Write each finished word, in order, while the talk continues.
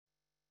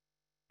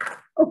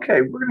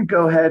Okay, we're going to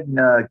go ahead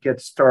and get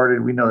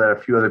started. We know that a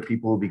few other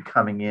people will be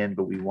coming in,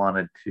 but we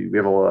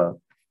have a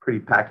pretty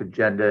packed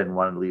agenda and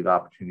wanted to leave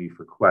opportunity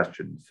for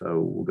questions. So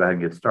we'll go ahead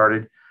and get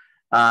started.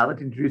 I'd like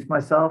to introduce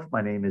myself.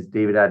 My name is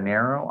David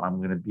Adinaro. I'm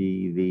going to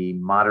be the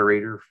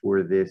moderator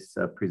for this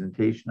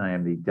presentation. I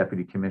am the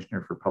Deputy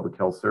Commissioner for Public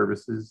Health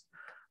Services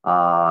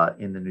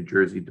in the New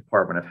Jersey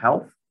Department of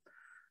Health.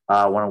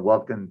 I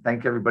want to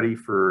thank everybody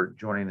for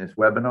joining this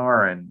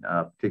webinar, and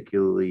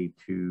particularly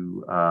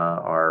to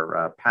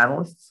our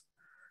panelists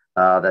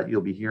that you'll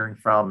be hearing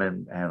from,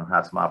 and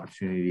have some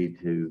opportunity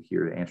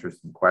to answer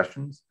some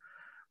questions.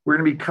 We're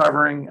going to be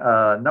covering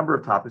a number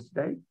of topics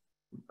today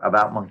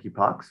about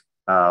monkeypox,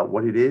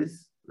 what it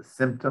is, the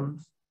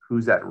symptoms,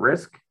 who's at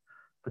risk,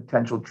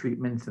 potential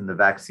treatments, and the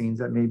vaccines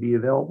that may be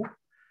available.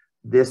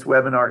 This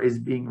webinar is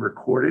being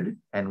recorded,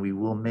 and we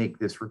will make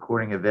this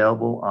recording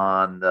available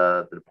on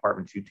the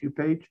department's YouTube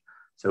page.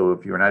 So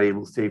if you're not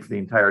able to stay for the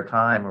entire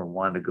time or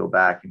want to go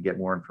back and get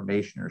more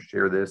information or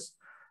share this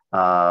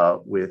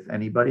with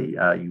anybody,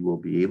 you will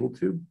be able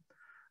to.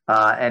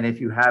 And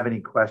if you have any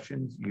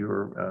questions,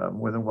 you're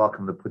more than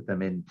welcome to put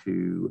them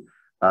into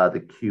the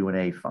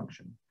Q&A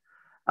function.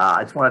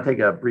 I just want to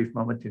take a brief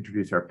moment to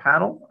introduce our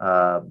panel.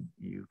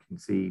 You can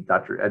see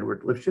Dr.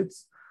 Edward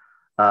Lifshitz.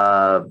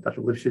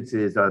 Dr. Lifshitz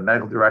is the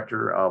medical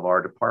director of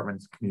our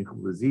department's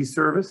Communicable Disease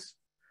Service.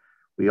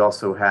 We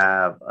also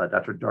have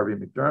Dr. Darby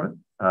McDermott.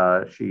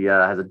 She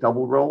has a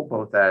double role,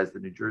 both as the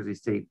New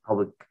Jersey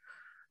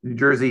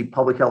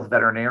Public Health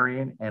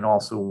Veterinarian, and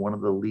also one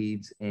of the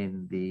leads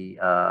in the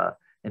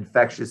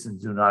infectious and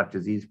zoonotic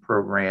disease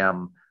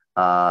program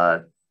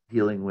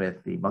dealing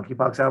with the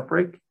monkeypox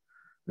outbreak.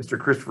 Mr.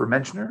 Christopher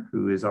Menschner,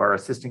 who is our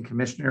Assistant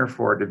Commissioner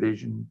for our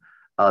Division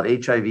of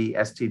HIV,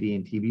 STD,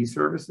 and TB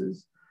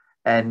Services,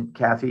 and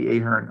Kathy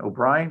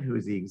Ahearn-O'Brien, who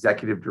is the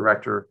Executive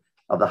Director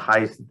of the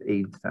Hyacinth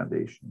AIDS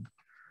Foundation.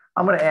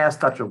 I'm going to ask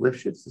Dr.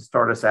 Lifshitz to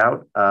start us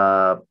out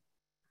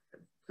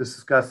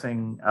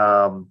discussing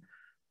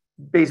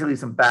basically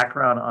some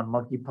background on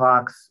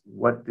monkeypox,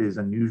 what is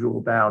unusual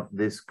about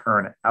this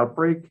current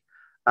outbreak,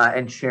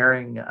 and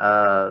sharing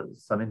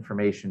some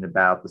information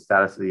about the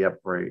status of the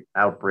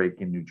outbreak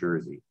in New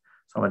Jersey.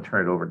 So I'm going to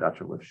turn it over to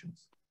Dr.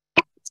 Lifshitz.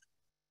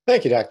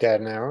 Thank you, Dr.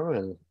 Adinaro,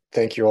 and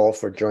thank you all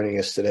for joining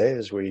us today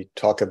as we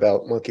talk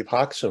about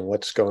monkeypox and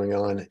what's going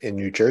on in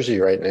New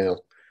Jersey right now.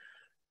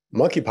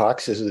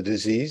 Monkeypox is a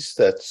disease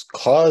that's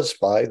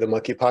caused by the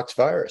monkeypox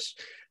virus.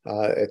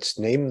 It's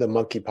named the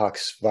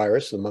monkeypox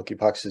virus, the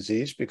monkeypox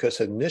disease, because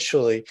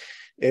initially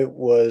it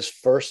was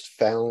first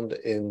found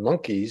in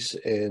monkeys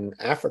in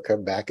Africa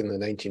back in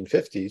the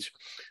 1950s,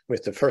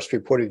 with the first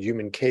reported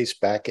human case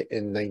back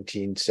in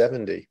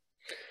 1970.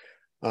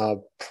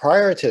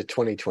 Prior to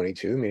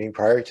 2022, meaning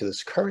prior to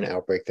this current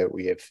outbreak that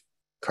we have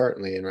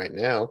currently in right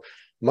now,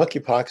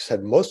 monkeypox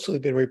had mostly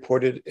been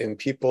reported in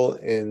people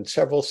in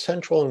several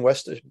Central and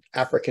West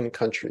African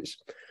countries.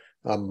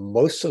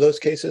 Most of those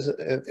cases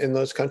in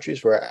those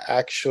countries were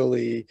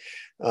actually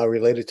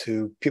related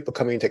to people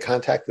coming into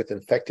contact with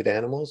infected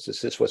animals.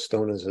 This is what's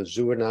known as a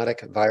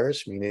zoonotic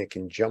virus, meaning it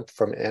can jump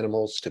from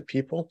animals to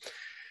people.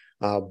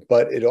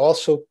 But it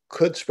also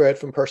could spread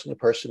from person to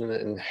person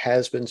and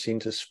has been seen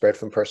to spread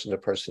from person to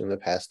person in the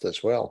past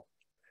as well.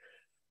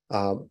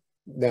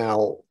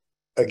 Now,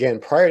 again,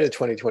 prior to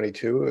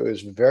 2022, it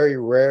was very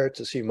rare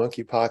to see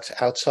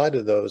monkeypox outside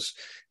of those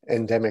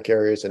endemic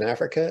areas in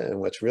Africa. And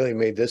what's really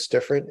made this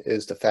different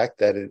is the fact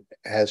that it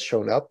has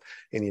shown up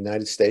in the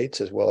United States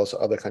as well as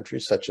other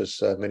countries, such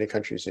as many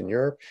countries in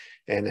Europe,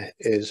 and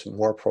is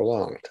more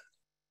prolonged.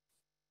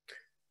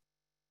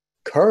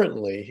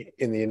 Currently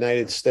in the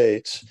United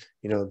States,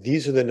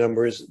 these are the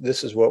numbers.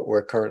 This is what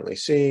we're currently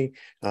seeing,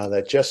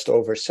 that just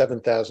over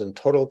 7,000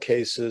 total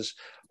cases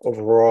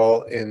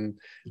overall in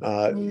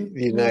the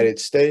United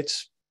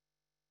States,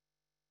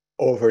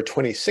 over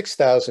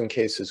 26,000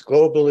 cases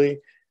globally.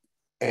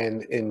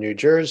 And in New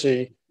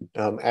Jersey,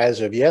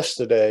 as of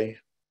yesterday,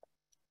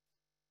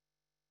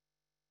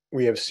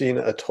 we have seen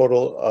a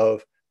total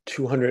of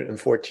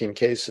 214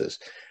 cases.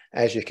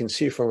 As you can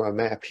see from our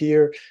map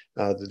here,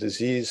 the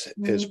disease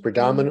is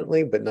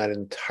predominantly, but not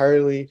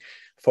entirely,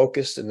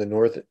 focused in the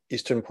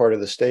northeastern part of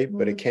the state,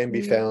 but it can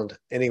be found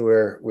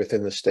anywhere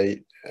within the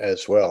state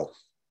as well.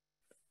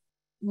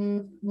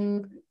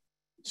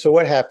 So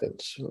what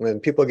happens when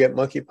people get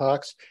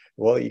monkeypox?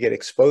 Well, you get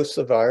exposed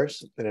to the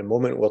virus. In a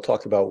moment, we'll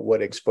talk about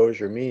what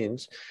exposure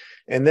means.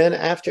 And then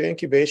after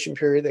incubation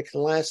period, that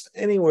can last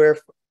anywhere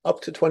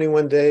up to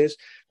 21 days,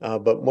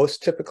 but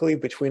most typically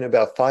between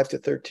about 5 to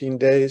 13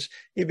 days,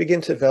 you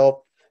begin to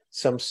develop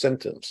some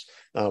symptoms.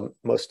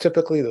 Most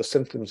typically, those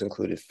symptoms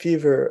included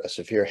fever, a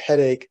severe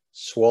headache,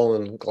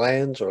 swollen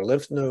glands or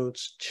lymph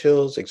nodes,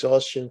 chills,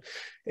 exhaustion,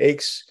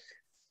 aches,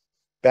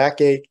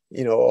 backache,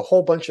 a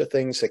whole bunch of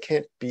things that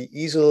can't be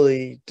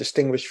easily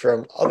distinguished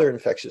from other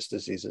infectious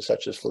diseases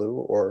such as flu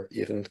or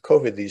even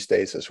COVID these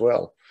days as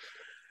well.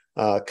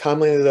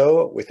 Commonly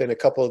though, within a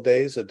couple of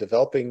days of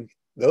developing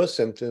those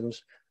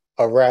symptoms,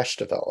 a rash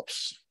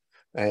develops.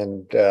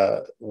 And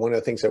one of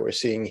the things that we're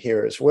seeing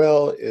here as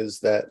well is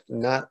that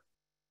not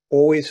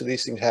always do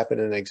these things happen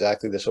in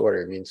exactly this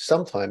order. I mean,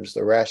 sometimes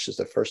the rash is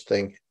the first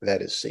thing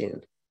that is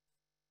seen.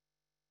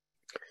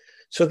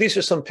 So these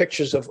are some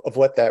pictures of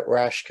what that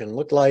rash can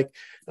look like.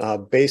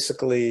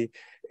 Basically,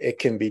 it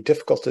can be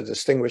difficult to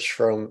distinguish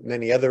from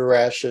many other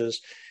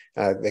rashes.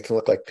 They can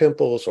look like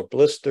pimples or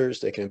blisters.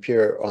 They can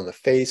appear on the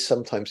face,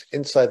 sometimes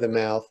inside the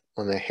mouth,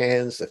 on the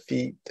hands, the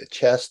feet, the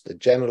chest, the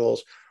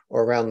genitals,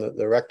 or around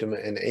the rectum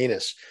and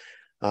anus.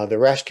 The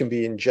rash can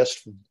be in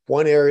just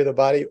one area of the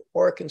body,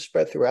 or it can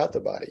spread throughout the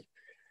body.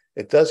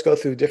 It does go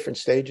through different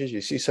stages.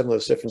 You see some of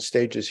those different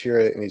stages here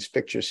in these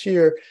pictures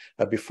here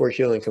before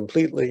healing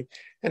completely.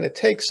 And it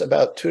takes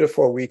about 2 to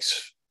 4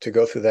 weeks to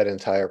go through that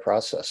entire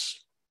process.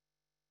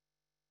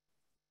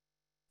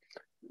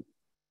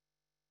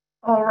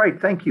 All right,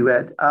 thank you,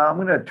 Ed. I'm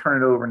going to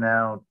turn it over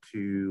now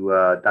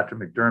to Dr.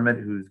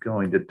 McDermott, who's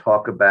going to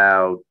talk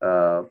about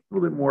a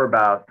little bit more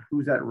about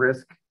who's at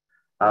risk,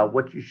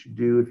 what you should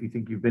do if you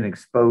think you've been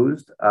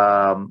exposed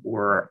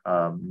or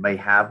may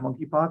have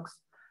monkeypox,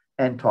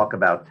 and talk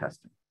about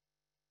testing.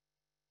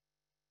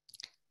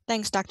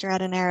 Thanks, Dr.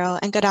 Adinaro,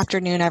 and good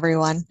afternoon,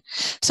 everyone.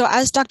 So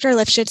as Dr.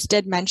 Lifshitz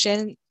did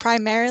mention,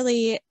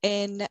 primarily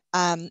in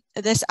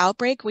this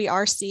outbreak, we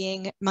are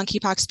seeing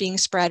monkeypox being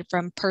spread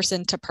from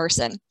person to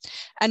person.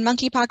 And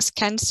monkeypox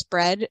can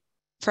spread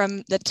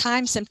from the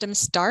time symptoms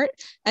start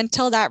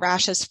until that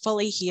rash has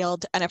fully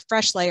healed and a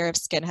fresh layer of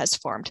skin has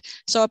formed.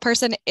 So a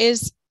person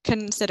is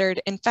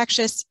considered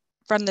infectious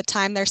from the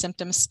time their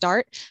symptoms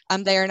start.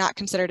 They are not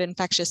considered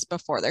infectious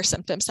before their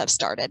symptoms have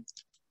started.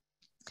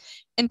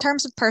 In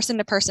terms of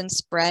person-to-person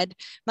spread,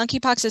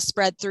 monkeypox is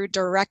spread through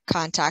direct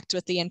contact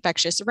with the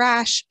infectious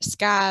rash,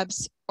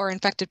 scabs, or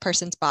infected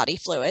person's body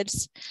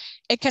fluids.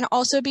 It can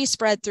also be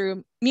spread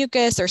through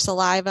mucus or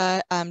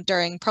saliva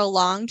during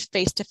prolonged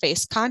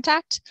face-to-face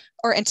contact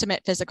or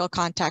intimate physical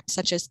contact,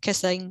 such as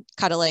kissing,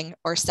 cuddling,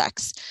 or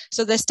sex.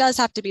 So this does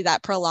have to be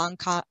that prolonged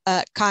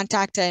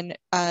contact, and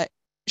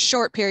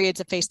short periods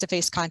of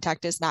face-to-face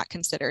contact is not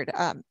considered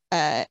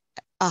a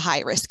high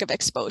risk of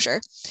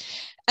exposure.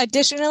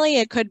 Additionally,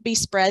 it could be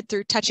spread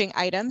through touching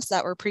items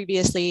that were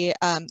previously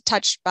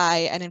touched by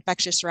an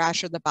infectious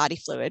rash or the body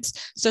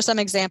fluids. So some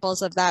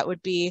examples of that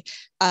would be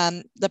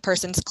the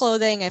person's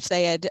clothing if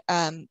they had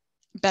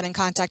been in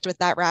contact with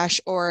that rash,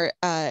 or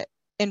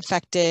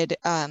infected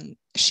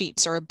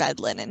sheets or bed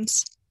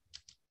linens.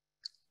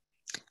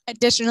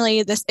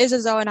 Additionally, this is a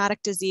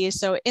zoonotic disease,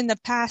 so in the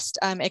past,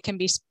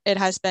 it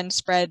has been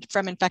spread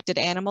from infected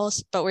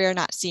animals, but we are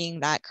not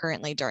seeing that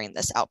currently during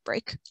this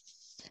outbreak.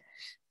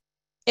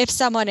 If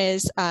someone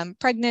is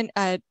pregnant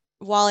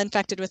while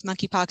infected with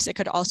monkeypox, it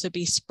could also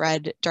be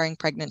spread during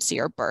pregnancy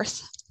or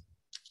birth.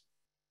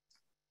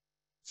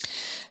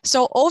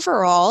 So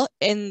overall,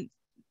 in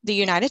the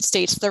United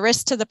States, the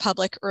risk to the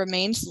public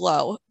remains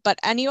low, but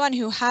anyone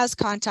who has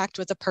contact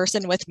with a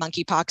person with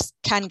monkeypox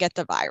can get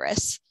the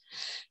virus.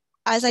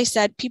 As I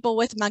said, people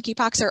with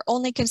monkeypox are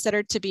only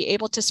considered to be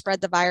able to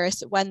spread the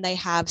virus when they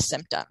have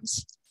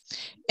symptoms.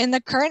 In the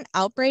current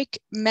outbreak,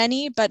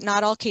 many but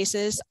not all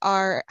cases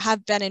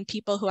have been in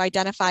people who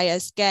identify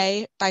as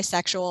gay,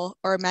 bisexual,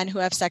 or men who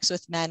have sex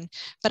with men.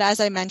 But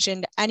as I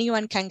mentioned,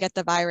 anyone can get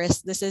the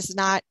virus. This is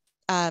not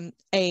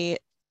a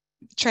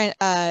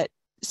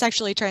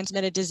sexually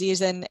transmitted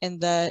disease in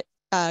the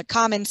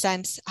common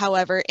sense.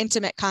 However,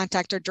 intimate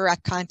contact or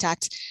direct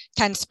contact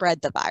can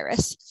spread the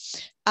virus.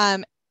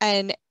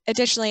 And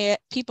additionally,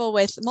 people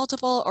with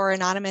multiple or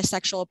anonymous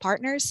sexual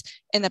partners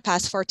in the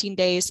past 14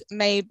 days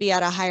may be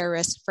at a higher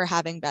risk for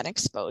having been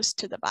exposed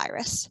to the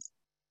virus.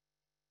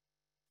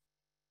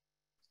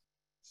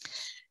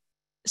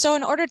 So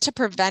in order to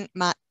prevent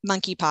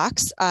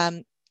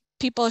monkeypox,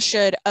 people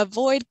should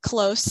avoid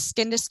close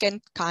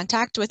skin-to-skin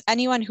contact with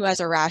anyone who has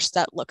a rash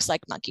that looks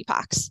like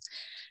monkeypox.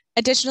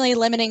 Additionally,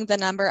 limiting the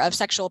number of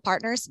sexual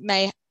partners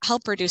may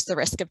help reduce the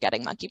risk of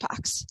getting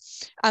monkeypox.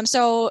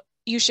 So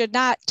you should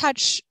not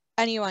touch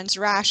anyone's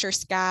rash or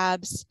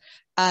scabs.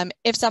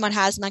 If someone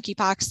has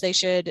monkeypox, they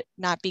should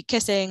not be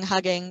kissing,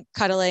 hugging,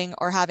 cuddling,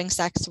 or having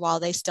sex while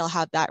they still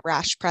have that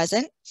rash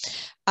present.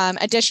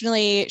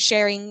 Additionally,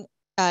 sharing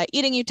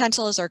eating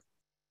utensils or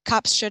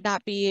cups should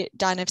not be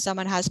done if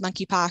someone has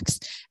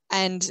monkeypox,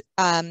 and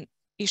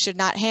you should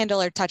not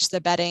handle or touch the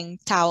bedding,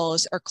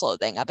 towels, or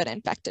clothing of an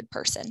infected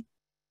person.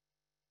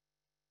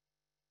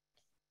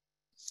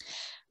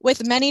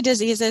 With many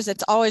diseases,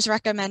 it's always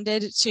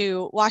recommended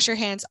to wash your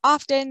hands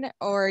often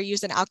or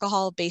use an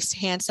alcohol-based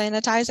hand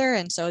sanitizer,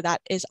 and so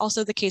that is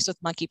also the case with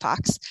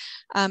monkeypox.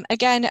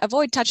 Again,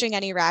 avoid touching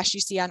any rash you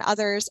see on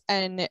others,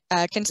 and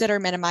consider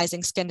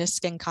minimizing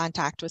skin-to-skin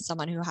contact with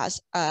someone who has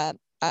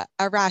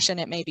a rash and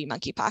it may be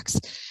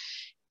monkeypox.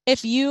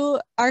 If you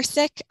are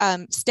sick,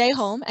 stay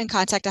home and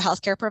contact a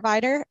healthcare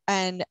provider,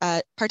 and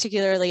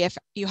particularly if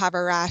you have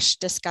a rash,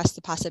 discuss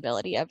the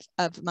possibility of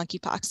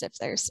monkeypox if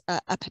there's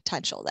a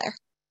potential there.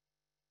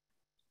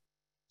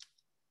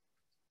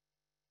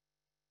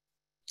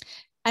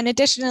 And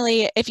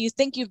additionally, if you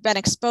think you've been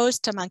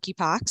exposed to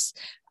monkeypox,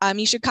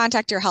 you should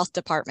contact your health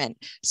department.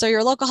 So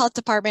your local health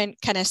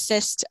department can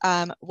assist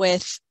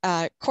with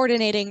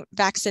coordinating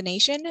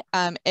vaccination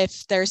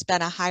if there's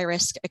been a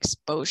high-risk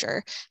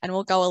exposure. And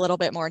we'll go a little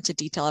bit more into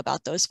detail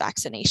about those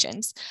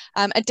vaccinations.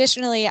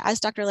 Additionally, as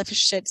Dr.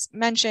 Lifshitz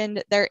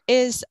mentioned, there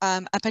is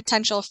a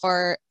potential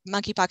for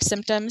monkeypox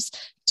symptoms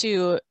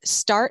to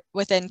start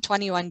within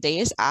 21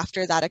 days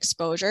after that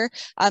exposure.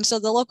 So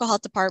the local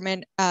health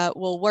department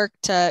will work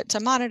to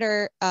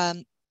monitor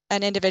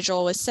an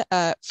individual with,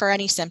 for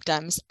any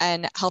symptoms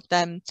and help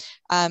them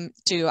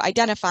to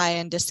identify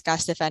and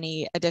discuss if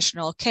any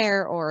additional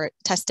care or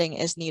testing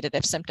is needed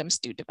if symptoms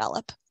do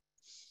develop.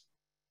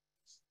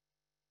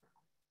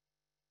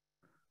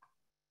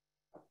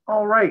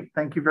 All right,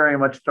 thank you very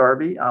much,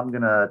 Darby. I'm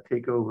going to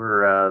take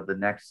over the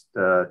next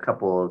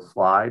couple of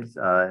slides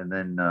and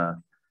then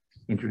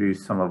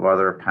introduce some of our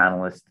other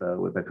panelists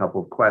with a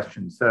couple of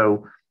questions.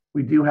 So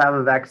we do have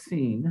a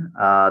vaccine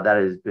that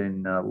has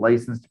been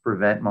licensed to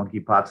prevent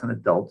monkeypox in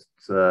adults.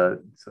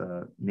 Its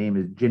name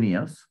is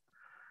Jynneos.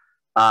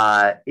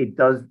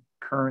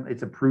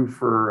 It's approved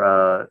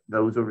for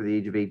those over the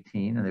age of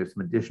 18, and there's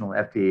some additional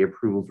FDA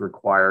approvals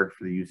required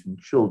for the use in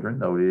children,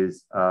 though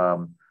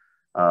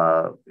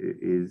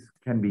it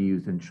can be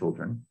used in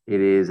children.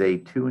 It is a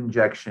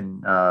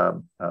 2-injection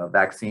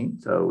vaccine,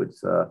 so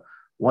it's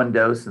 1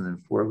 dose, and then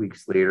 4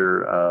 weeks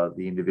later,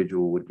 the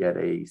individual would get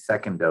a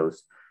second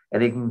dose.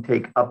 And it can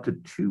take up to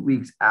 2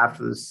 weeks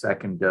after the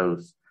second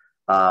dose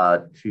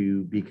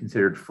to be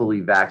considered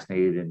fully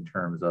vaccinated in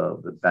terms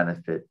of the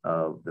benefit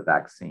of the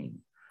vaccine.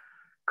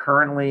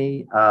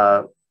 Currently,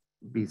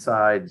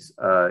 besides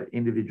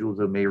individuals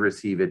who may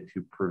receive it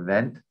to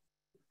prevent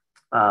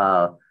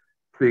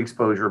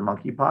pre-exposure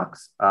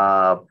monkeypox,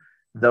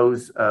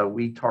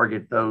 we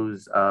target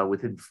those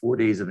within 4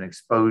 days of an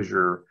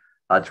exposure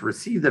to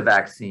receive the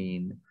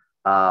vaccine,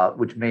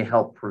 which may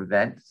help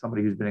prevent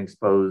somebody who's been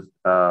exposed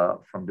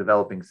from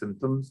developing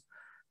symptoms.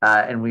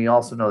 And we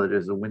also know that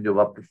there's a window of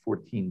up to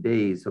 14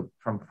 days. So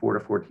from 4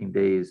 to 14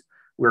 days,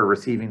 we're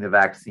receiving the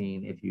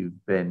vaccine if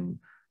you've been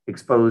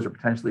exposed or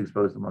potentially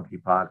exposed to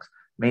monkeypox,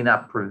 may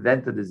not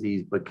prevent the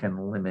disease, but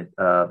can limit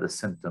the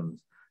symptoms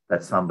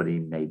that somebody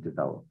may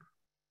develop.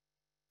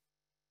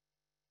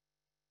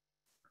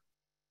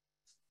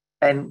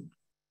 And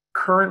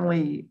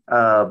currently,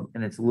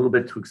 and it's a little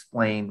bit to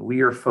explain,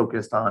 we are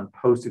focused on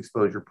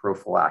post-exposure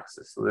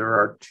prophylaxis. So there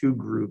are 2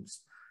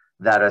 groups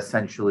that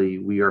essentially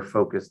we are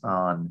focused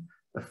on.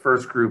 The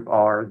first group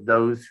are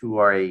those who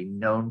are a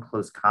known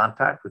close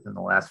contact within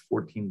the last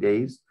 14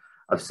 days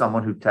of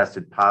someone who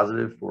tested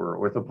positive for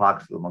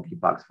orthopox, the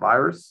monkeypox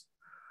virus,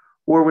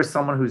 or with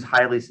someone who's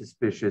highly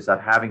suspicious of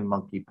having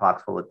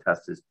monkeypox while the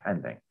test is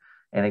pending.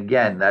 And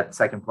again, that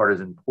second part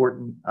is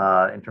important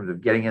in terms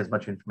of getting as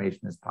much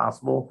information as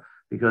possible,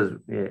 because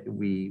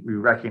we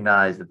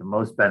recognize that the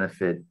most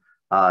benefit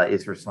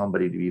is for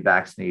somebody to be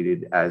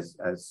vaccinated as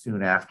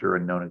soon after a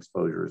known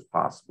exposure as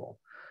possible.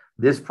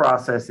 This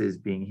process is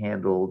being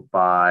handled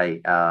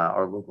by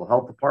our local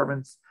health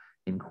departments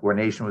in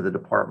coordination with the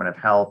Department of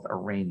Health,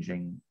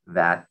 arranging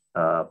that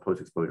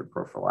post-exposure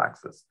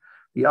prophylaxis.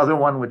 The other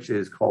one, which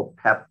is called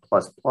PEP++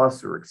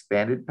 or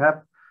expanded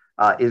PEP,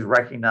 is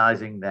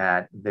recognizing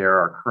that there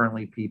are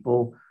currently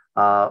people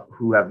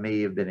who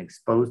may have been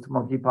exposed to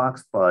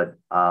monkeypox, but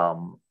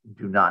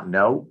do not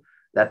know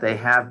that they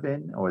have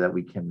been, or that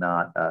we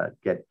cannot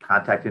get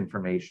contact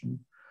information.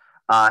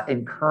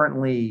 And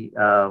currently,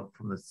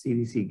 from the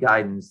CDC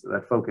guidance,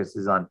 that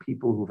focuses on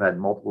people who've had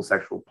multiple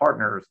sexual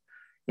partners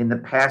in the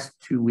past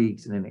 2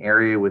 weeks in an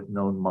area with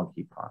known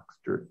monkeypox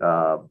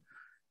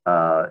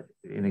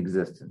in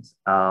existence.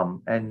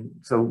 And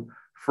so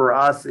for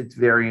us, it's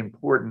very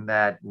important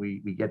that we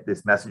get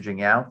this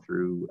messaging out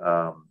through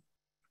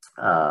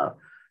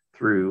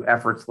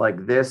efforts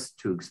like this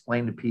to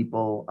explain to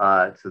people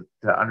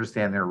to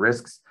understand their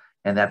risks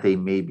and that they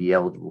may be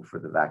eligible for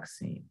the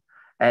vaccine.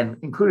 And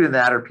included in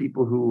that are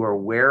people who are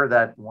aware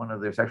that one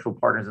of their sexual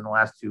partners in the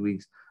last 2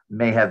 weeks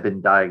may have been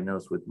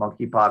diagnosed with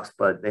monkeypox,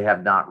 but they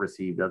have not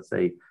received, let's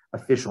say,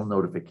 official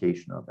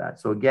notification of that.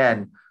 So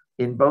again,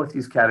 in both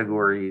these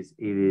categories,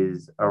 it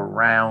is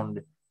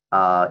around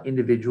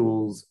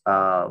individuals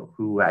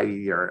who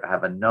either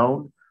have a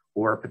known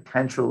or a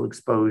potential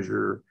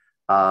exposure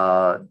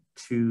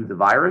to the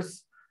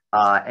virus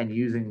and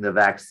using the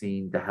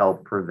vaccine to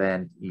help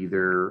prevent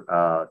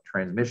either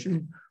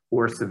transmission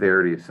or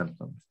severity of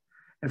symptoms.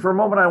 And for a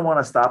moment, I want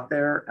to stop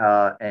there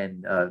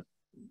and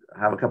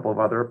have a couple of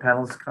other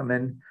panelists come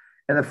in.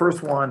 And the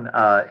first one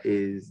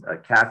is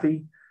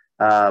Kathy.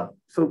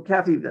 So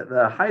Kathy,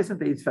 the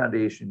Hyacinth AIDS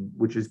Foundation,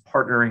 which is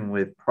partnering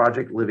with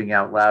Project Living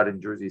Out Loud in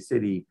Jersey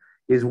City,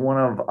 is one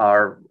of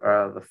our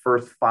the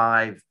first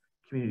 5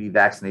 community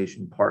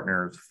vaccination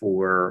partners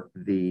for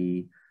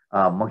the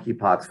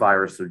monkeypox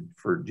virus,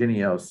 for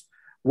Jynneos.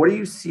 What are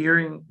you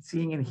seeing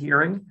and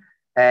hearing?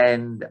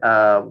 And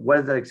what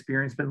has that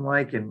experience been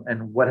like?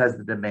 And what has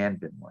the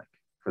demand been like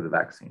for the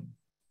vaccine?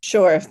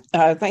 Sure.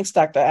 Thanks,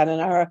 Dr.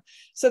 Adinaro.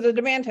 So the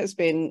demand has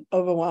been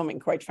overwhelming,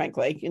 quite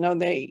frankly. You know,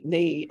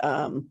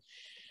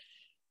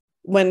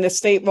 when the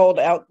state rolled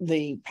out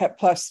the PEP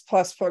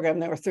Plus program,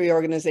 there were 3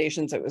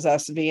 organizations. It was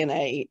us,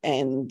 VNA,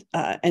 and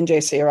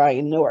NJCRI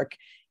in Newark.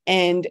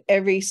 And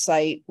every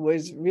site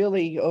was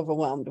really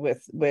overwhelmed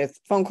with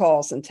phone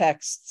calls and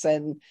texts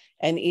and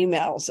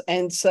emails.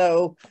 And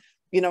so,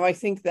 you know, I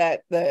think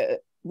that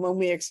when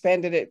we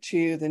expanded it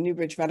to the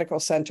Newbridge Medical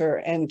Center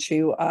and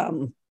to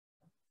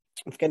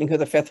I'm forgetting who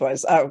the 5th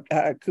was,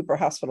 Cooper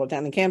Hospital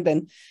down in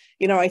Camden,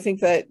 you know, I think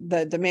that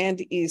the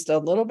demand eased a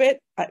little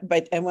bit,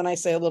 and when I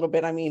say a little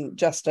bit, I mean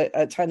just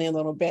a tiny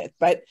little bit.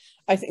 But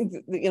I think,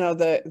 you know,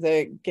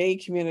 the gay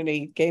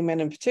community, gay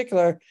men in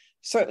particular,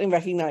 certainly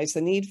recognize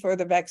the need for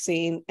the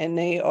vaccine, and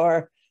they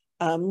are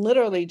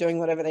literally doing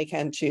whatever they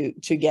can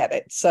to get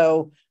it.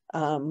 So,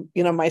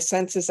 you know, my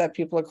sense is that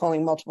people are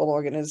calling multiple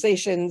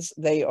organizations.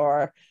 They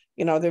are,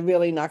 you know, they're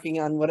really knocking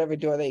on whatever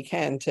door they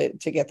can to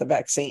get the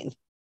vaccine.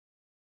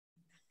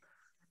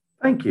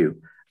 Thank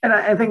you. And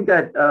I think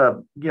that,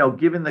 you know,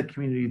 given the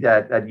community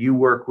that you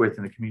work with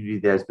and the community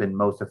that has been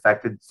most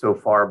affected so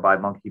far by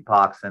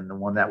monkeypox, and the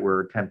one that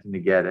we're attempting to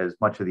get as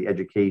much of the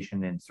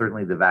education and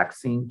certainly the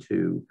vaccine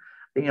to,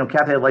 you know,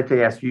 Kathy, I'd like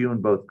to ask you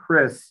and both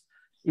Chris,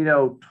 you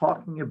know,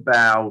 talking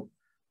about,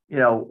 you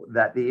know,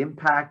 that the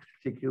impact,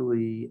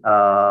 particularly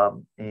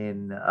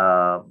in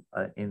the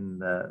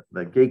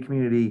gay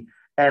community,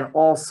 and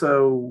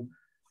also,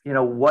 you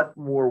know, what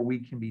more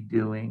we can be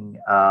doing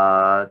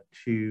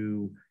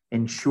to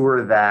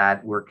ensure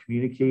that we're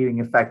communicating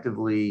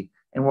effectively,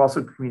 and we're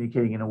also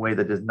communicating in a way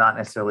that does not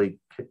necessarily,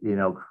 you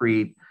know,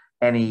 create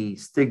any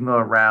stigma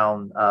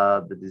around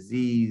the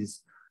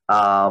disease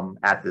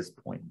at this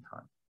point in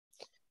time.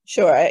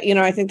 Sure. You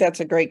know, I think that's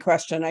a great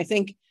question. I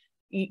think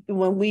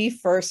when we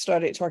first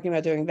started talking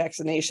about doing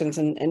vaccinations,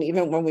 and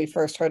even when we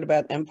first heard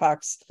about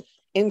Mpox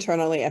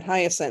internally at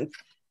Hyacinth,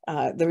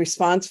 the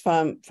response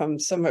from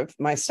some of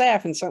my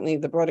staff and certainly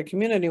the broader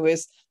community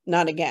was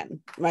not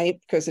again,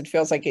 right? Because it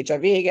feels like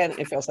HIV again,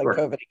 it feels like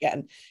COVID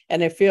again.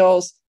 And it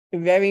feels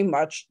very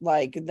much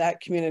like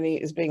that community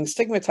is being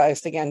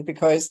stigmatized again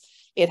because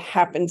it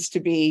happens to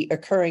be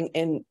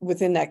occurring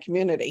within that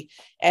community.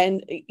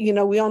 And, you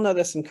know, we all know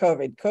this in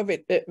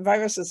COVID,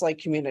 viruses like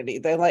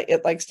community.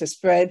 It likes to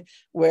spread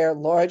where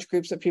large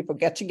groups of people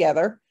get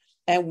together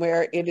and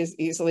where it is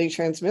easily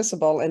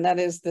transmissible. And that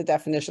is the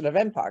definition of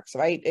Mpox,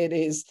 right? It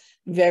is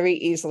very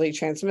easily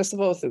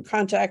transmissible through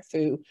contact,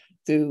 through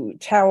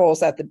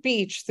towels at the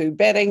beach, through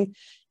bedding.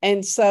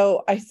 And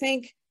so I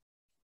think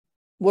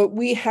what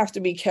we have to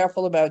be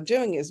careful about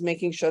doing is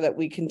making sure that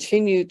we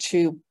continue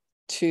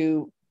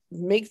to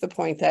make the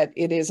point that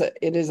it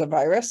is a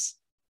virus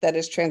that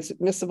is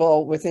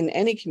transmissible within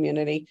any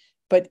community,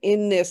 but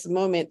in this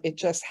moment, it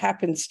just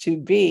happens to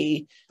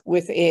be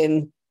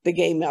within the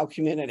gay male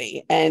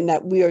community, and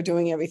that we are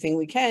doing everything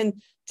we can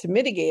to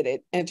mitigate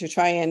it and to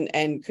try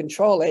and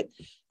control it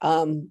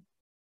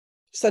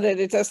so that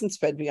it doesn't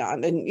spread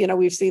beyond. And, you know,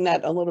 we've seen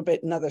that a little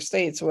bit in other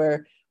states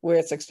where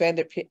it's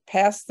expanded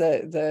past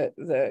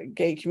the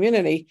gay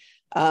community.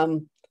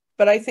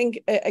 But I think,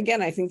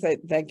 again, I think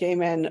that gay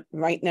men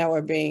right now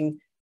are being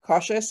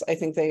cautious. I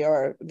think they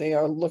are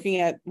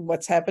looking at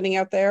what's happening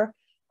out there.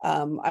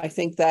 I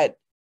think that,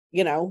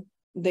 you know,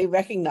 they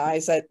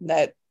recognize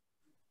that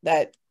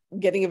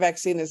getting a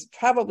vaccine is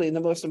probably the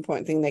most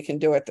important thing they can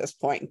do at this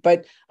point.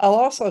 But I'll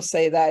also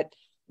say that,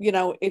 you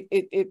know,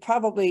 it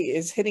probably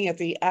is hitting at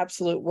the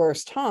absolute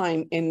worst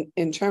time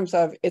in terms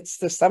of it's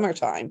the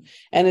summertime,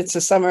 and it's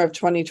the summer of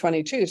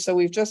 2022. So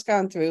we've just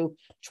gone through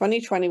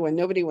 2020 when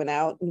nobody went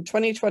out, and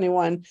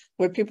 2021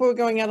 where people were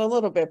going out a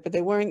little bit, but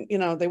they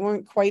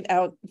weren't quite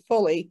out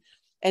fully.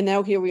 And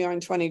now here we are in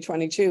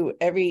 2022.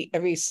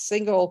 Every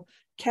single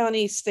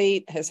county,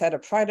 state has had a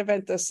Pride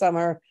event this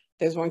summer.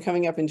 There's one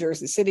coming up in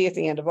Jersey City at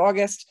the end of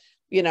August.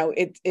 You know,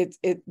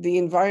 the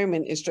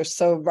environment is just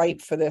so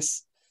ripe for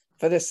this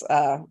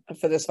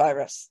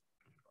virus.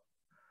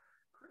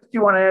 Do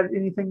you want to add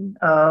anything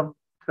to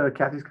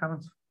Kathy's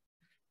comments?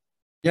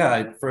 Yeah,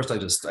 I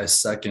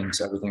second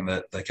everything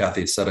that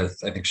Kathy said. I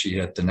think she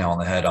hit the nail on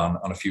the head on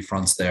a few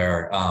fronts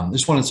there.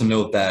 Just wanted to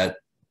note that,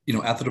 you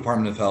know, at the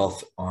Department of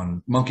Health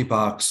on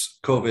monkeypox,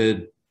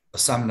 COVID, a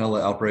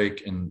salmonella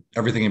outbreak, and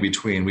everything in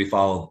between, we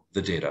follow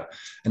the data.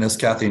 And as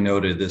Kathy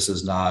noted, this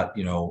is not,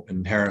 you know,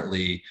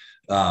 inherently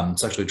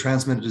sexually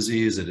transmitted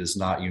disease. It is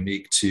not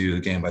unique to the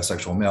gay and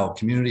bisexual male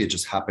community. It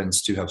just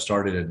happens to have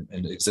started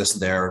and exists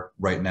there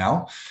right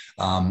now.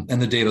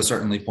 And the data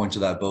certainly point to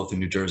that both in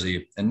New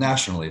Jersey and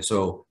nationally.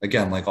 So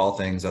again, like all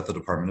things at the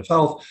Department of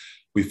Health,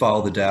 we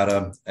follow the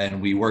data and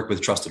we work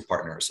with trusted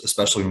partners,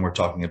 especially when we're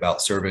talking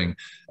about serving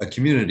a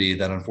community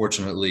that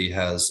unfortunately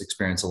has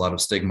experienced a lot of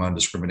stigma and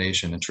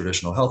discrimination in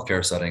traditional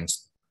healthcare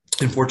settings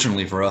And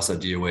fortunately for us at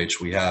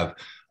DOH, we have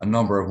a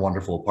number of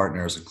wonderful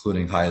partners,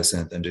 including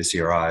Hyacinth,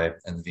 NJCRI,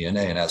 and the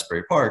VNA in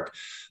Asbury Park,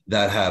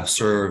 that have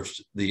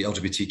served the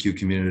LGBTQ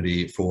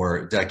community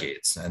for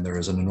decades. And there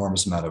is an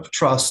enormous amount of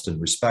trust and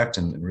respect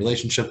and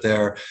relationship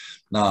there.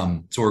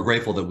 So we're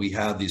grateful that we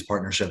have these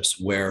partnerships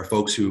where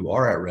folks who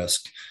are at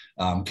risk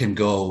can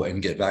go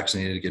and get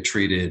vaccinated, get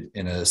treated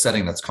in a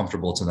setting that's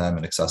comfortable to them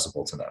and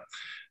accessible to them.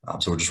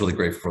 So we're just really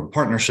grateful for the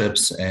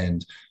partnerships.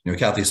 And,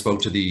 Kathy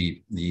spoke to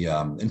the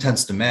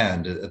intense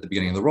demand at the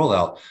beginning of the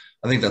rollout.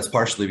 I think that's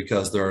partially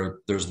because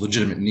there's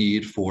legitimate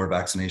need for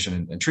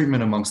vaccination and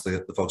treatment amongst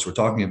the folks we're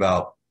talking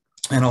about,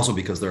 and also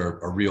because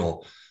there are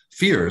real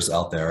fears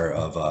out there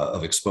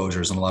of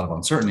exposures and a lot of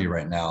uncertainty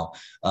right now.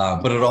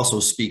 But it also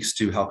speaks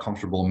to how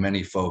comfortable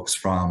many folks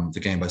from the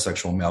gay and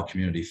bisexual male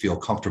community feel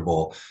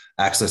comfortable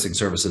accessing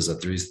services at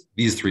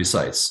these three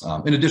sites,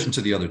 in addition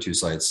to the other two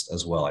sites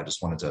as well. I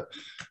just wanted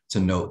to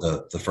note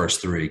the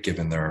first three,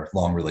 given their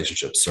long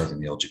relationships serving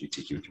the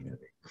LGBTQ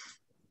community.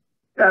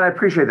 Yeah, and I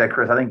appreciate that,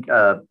 Chris. I think,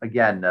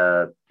 again,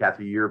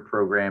 Kathy, your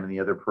program and the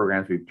other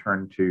programs we've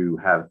turned to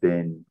have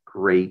been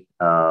great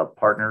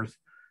partners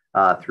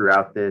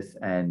throughout this.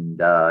 And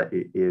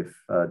if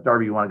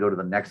Darby, you want to go to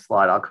the next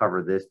slide, I'll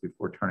cover this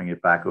before turning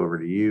it back over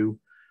to you.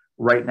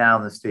 Right now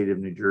in the state of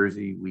New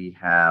Jersey, we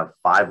have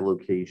 5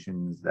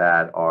 locations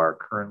that are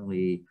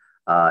currently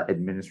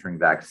administering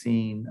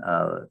vaccine.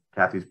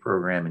 Kathy's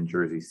program in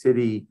Jersey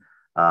City,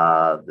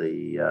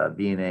 the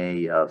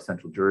VNA of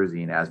Central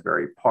Jersey in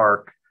Asbury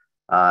Park,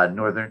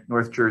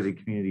 North Jersey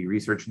Community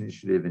Research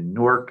Initiative in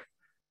Newark,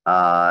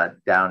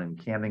 down in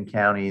Camden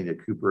County, the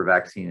Cooper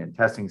Vaccine and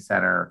Testing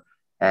Center,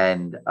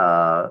 and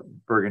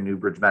Bergen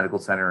Newbridge Medical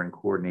Center in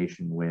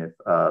coordination with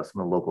some of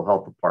the local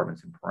health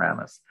departments in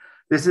Paramus.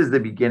 This is the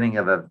beginning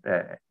of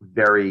a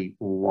very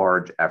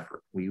large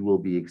effort. We will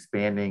be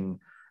expanding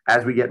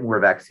as we get more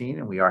vaccine,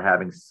 and we are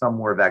having some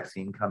more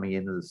vaccine coming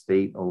into the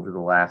state over the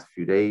last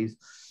few days.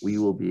 We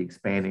will be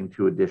expanding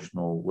to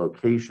additional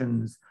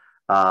locations,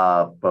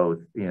 both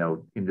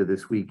into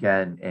this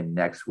weekend and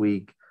next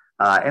week.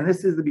 And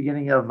this is the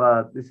beginning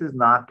of, this is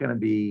not going to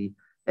be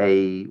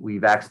we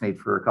vaccinate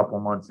for a couple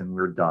of months and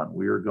we're done.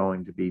 We are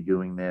going to be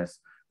doing this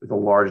with a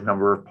large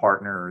number of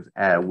partners,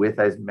 with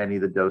as many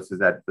of the doses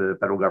that the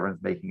federal government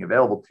is making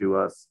available to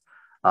us.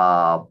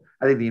 I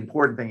think the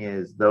important thing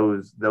is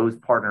those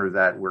partners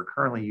that we're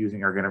currently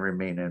using are going to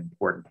remain an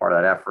important part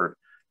of that effort,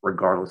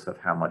 regardless of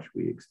how much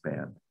we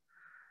expand.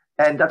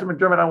 And Dr.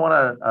 McDermott,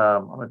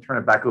 I'm going to turn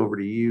it back over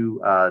to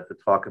you to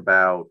talk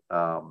about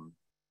some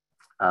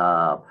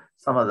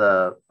of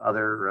the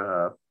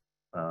other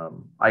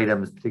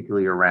items,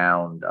 particularly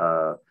around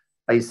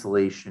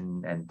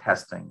isolation and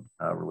testing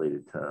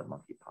related to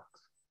monkeypox.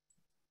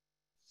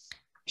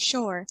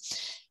 Sure.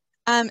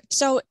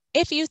 So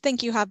if you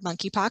think you have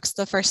monkeypox,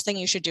 the first thing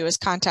you should do is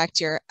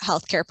contact your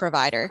healthcare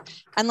provider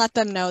and let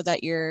them know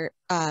that you're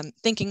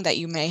thinking that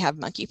you may have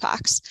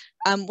monkeypox.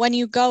 When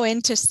you go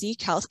in to seek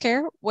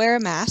healthcare, wear a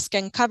mask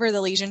and cover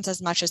the lesions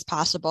as much as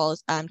possible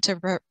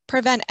to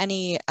prevent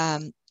any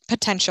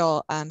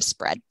potential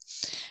spread.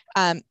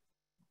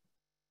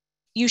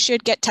 You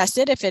should get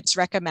tested if it's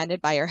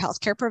recommended by your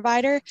healthcare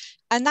provider.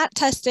 And that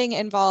testing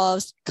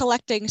involves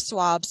collecting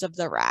swabs of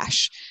the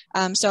rash.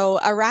 So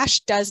a rash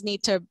does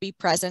need to be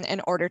present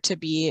in order to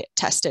be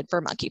tested for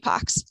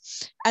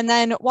monkeypox. And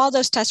then while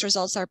those test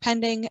results are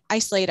pending,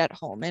 isolate at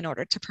home in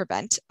order to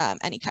prevent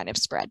any kind of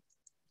spread.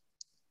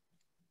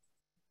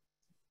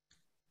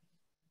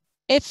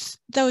 If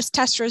those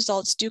test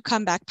results do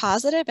come back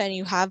positive and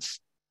you have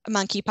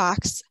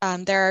monkeypox,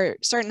 there are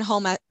certain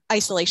home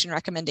isolation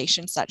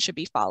recommendations that should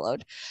be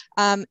followed.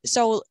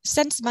 So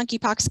since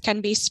monkeypox can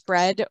be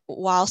spread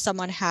while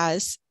someone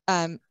has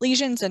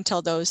lesions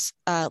until those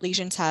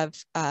lesions have,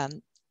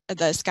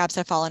 the scabs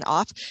have fallen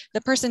off,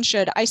 the person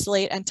should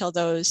isolate until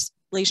those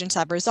lesions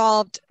have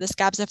resolved, the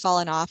scabs have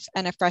fallen off,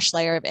 and a fresh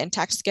layer of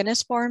intact skin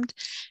is formed.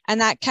 And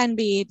that can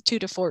be 2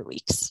 to 4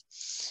 weeks.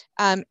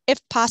 If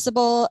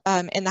possible,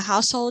 in the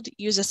household,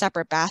 use a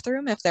separate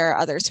bathroom if there are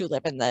others who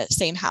live in the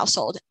same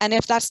household. And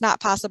if that's not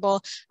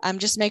possible,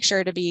 just make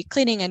sure to be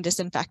cleaning and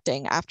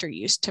disinfecting after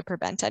use to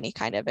prevent any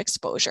kind of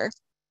exposure.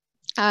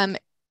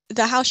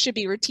 The house should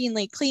be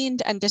routinely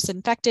cleaned and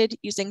disinfected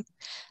using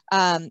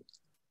an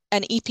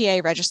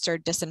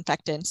EPA-registered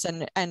disinfectants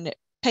and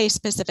pay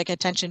specific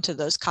attention to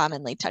those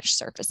commonly touched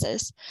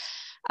surfaces.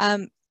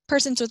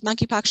 Persons with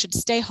monkeypox should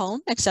stay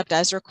home except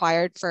as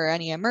required for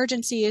any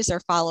emergencies or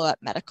follow-up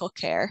medical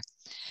care.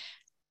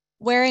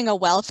 Wearing a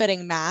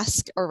well-fitting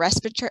mask or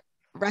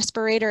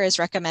respirator is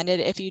recommended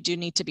if you do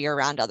need to be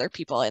around other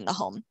people in the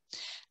home.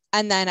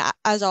 And then,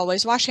 as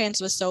always, wash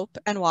hands with soap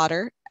and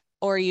water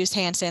or use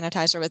hand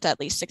sanitizer with at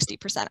least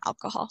 60%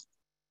 alcohol.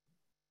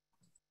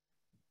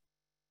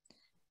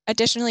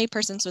 Additionally,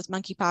 persons with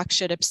monkeypox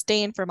should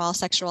abstain from all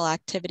sexual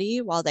activity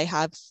while they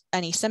have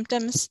any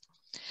symptoms.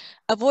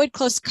 Avoid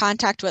close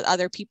contact with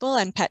other people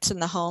and pets in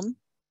the home.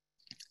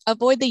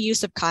 Avoid the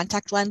use of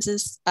contact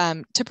lenses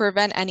to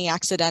prevent any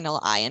accidental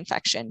eye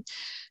infection.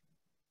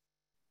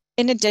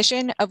 In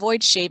addition,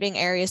 avoid shaving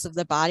areas of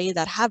the body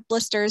that have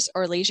blisters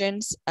or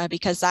lesions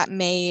because that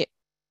may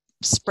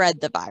spread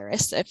the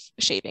virus if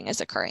shaving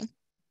is occurring.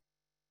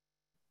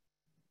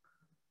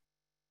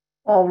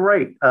 All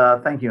right,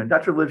 thank you. And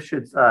Dr.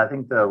 Lifshitz, I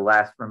think the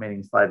last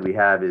remaining slide we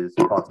have is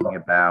talking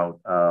about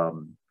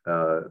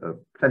a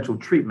potential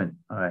treatment,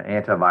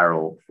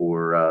 antiviral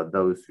for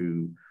those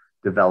who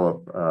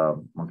develop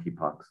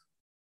monkeypox.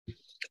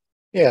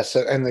 Yes,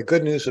 and the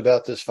good news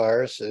about this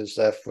virus is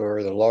that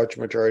for the large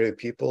majority of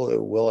people,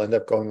 it will end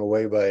up going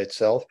away by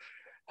itself.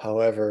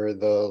 However,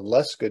 the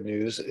less good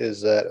news is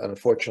that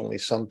unfortunately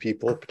some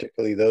people,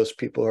 particularly those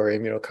people who are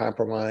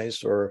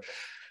immunocompromised or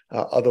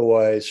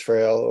otherwise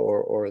frail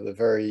or the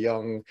very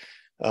young,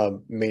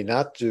 may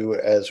not do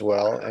as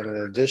well. And in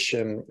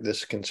addition,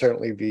 this can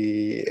certainly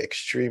be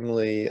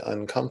extremely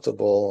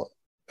uncomfortable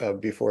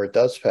before it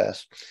does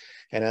pass.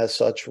 And as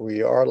such,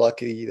 we are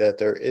lucky that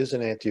there is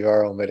an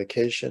antiviral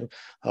medication,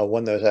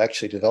 one that was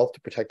actually developed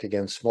to protect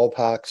against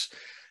smallpox,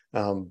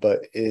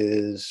 but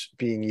is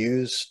being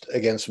used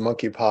against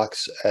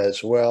monkeypox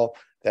as well,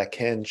 that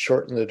can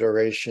shorten the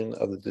duration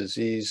of the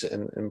disease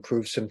and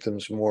improve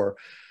symptoms more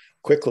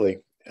quickly.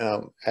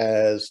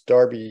 As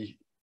Darby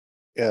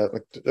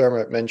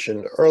McDermott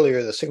mentioned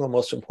earlier, the single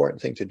most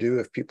important thing to do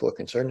if people are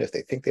concerned, if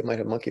they think they might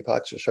have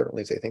monkeypox, or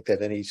certainly if they think they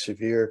have any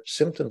severe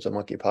symptoms of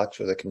monkeypox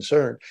or they're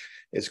concerned,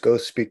 is go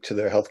speak to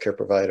their healthcare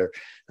provider,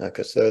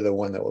 because they're the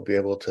one that will be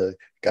able to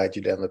guide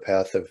you down the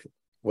path of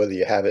whether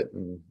you have it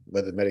and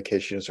whether the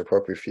medication is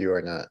appropriate for you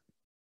or not.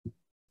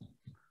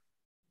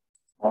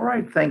 All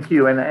right, thank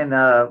you. And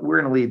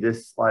we're going to leave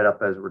this slide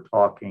up as we're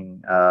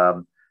talking.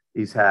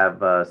 These have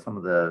some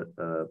of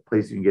the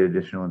places you can get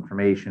additional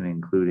information,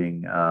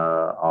 including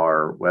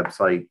our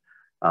website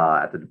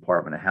at the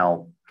Department of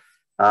Health.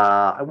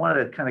 I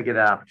wanted to kind of get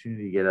an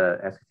opportunity to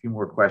ask a few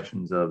more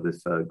questions of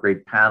this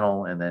great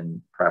panel, and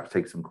then perhaps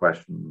take some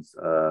questions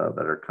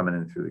that are coming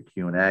in through the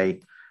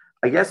Q&A.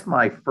 I guess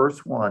my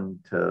first one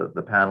to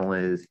the panel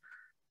is,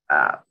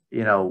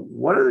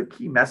 what are the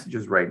key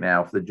messages right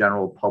now for the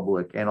general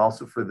public, and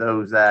also for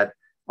those that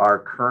are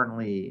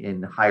currently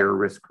in higher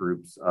risk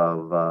groups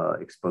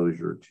of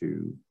exposure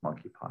to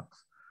monkeypox?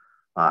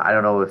 I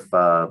don't know if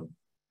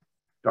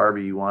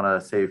Darby, you want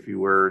to say a few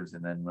words,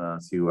 and then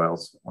see who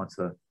else wants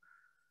to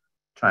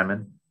chime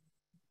in.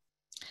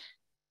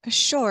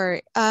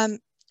 Sure.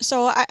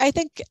 So I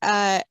think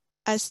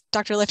as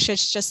Dr.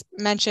 Lifshitz just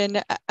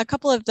mentioned, a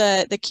couple of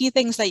the key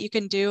things that you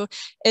can do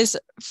is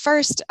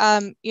first,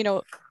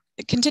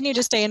 continue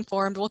to stay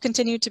informed. We'll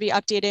continue to be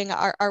updating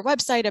our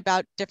website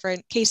about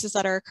different cases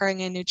that are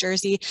occurring in New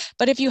Jersey.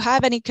 But if you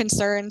have any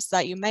concerns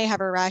that you may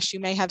have a rash, you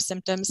may have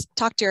symptoms,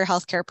 talk to your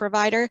healthcare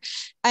provider,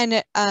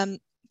 and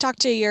talk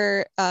to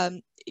your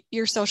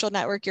social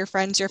network, your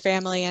friends, your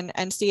family,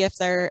 and see if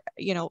there,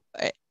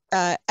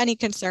 any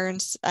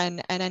concerns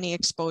and any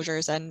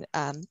exposures. And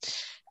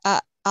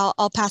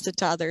I'll pass it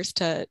to others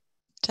to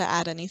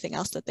add anything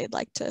else that they'd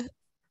like to.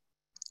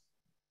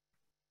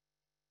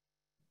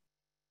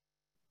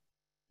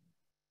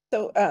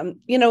 So,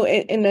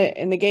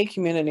 in the gay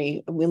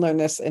community, we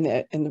learned this in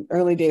the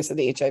early days of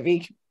the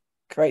HIV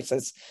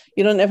crisis.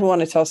 You don't ever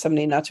want to tell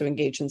somebody not to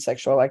engage in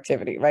sexual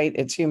activity, right?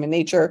 It's human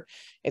nature.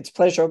 It's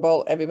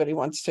pleasurable. Everybody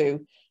wants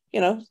to,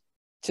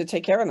 to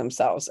take care of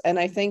themselves. And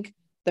I think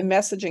the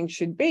messaging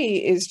should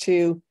be is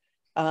to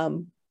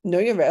know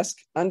your risk,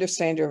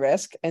 understand your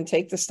risk, and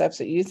take the steps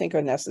that you think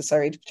are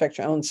necessary to protect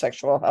your own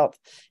sexual health.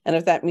 And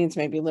if that means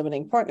maybe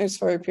limiting partners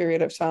for a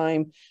period of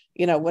time,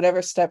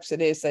 whatever steps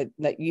it is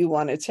that you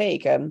want to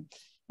take.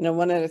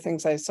 One of the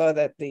things I saw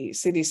that the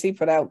CDC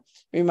put out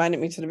reminded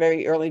me to the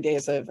very early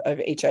days of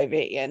HIV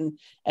and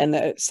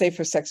the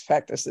safer sex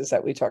practices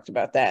that we talked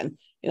about then.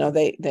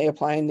 They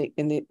apply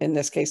in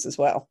this case as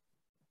well.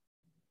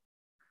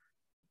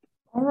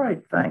 All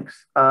right,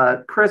 thanks.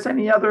 Chris,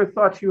 any other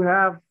thoughts you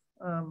have,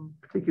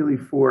 particularly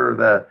for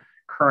the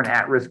current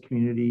at-risk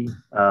community?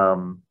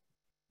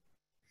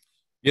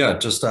 Yeah,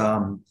 just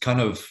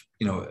kind of,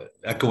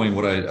 echoing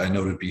what I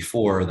noted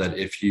before, that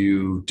if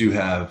you do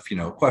have,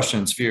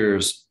 questions,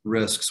 fears,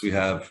 risks, we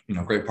have,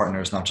 great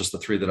partners, not just the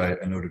three that I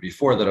noted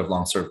before that have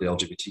long served the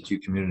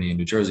LGBTQ community in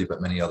New Jersey,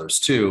 but many others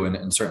too.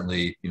 And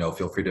certainly,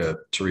 feel free to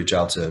reach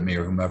out to me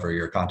or whomever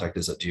your contact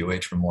is at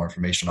DOH for more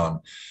information on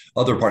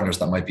other partners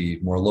that might be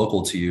more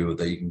local to you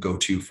that you can go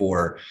to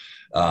for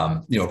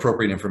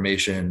appropriate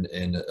information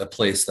in a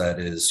place that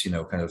is,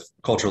 kind of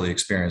culturally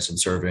experienced in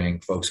serving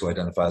folks who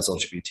identify as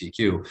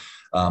LGBTQ.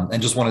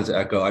 And just wanted to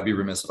echo, I'd be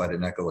remiss if I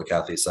didn't echo what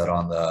Kathy said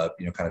on the,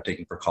 kind of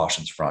taking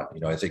precautions front.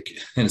 I think,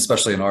 and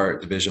especially in our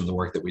division, the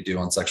work that we do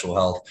on sexual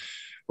health,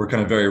 we're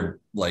kind of very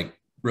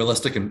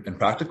realistic and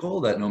practical,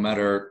 that no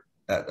matter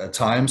at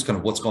times kind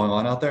of what's going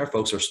on out there,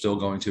 folks are still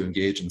going to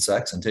engage in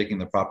sex, and taking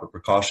the proper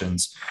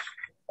precautions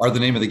are the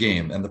name of the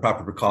game. And the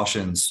proper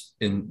precautions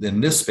in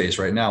this space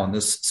right now, in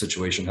this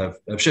situation, have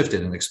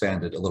shifted and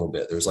expanded a little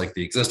bit. There's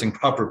the existing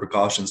proper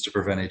precautions to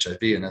prevent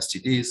HIV and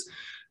STDs,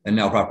 and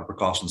now proper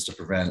precautions to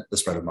prevent the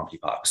spread of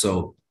monkeypox.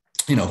 So,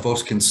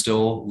 folks can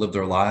still live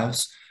their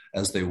lives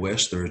as they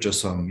wish. There are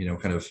just some,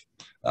 kind of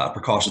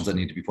precautions that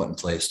need to be put in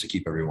place to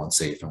keep everyone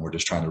safe. And we're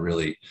just trying to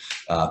really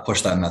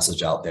push that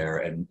message out there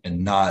and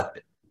not,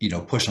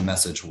 push a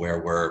message where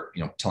we're,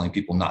 telling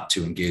people not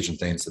to engage in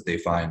things that they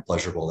find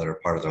pleasurable that are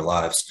part of their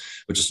lives,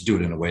 but just do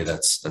it in a way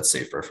that's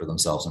safer for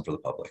themselves and for the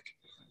public.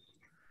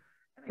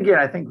 Again,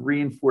 I think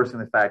reinforcing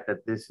the fact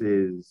that this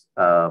is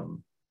a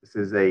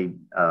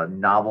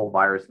novel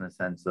virus in the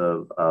sense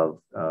of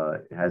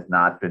it has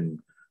not been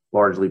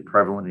largely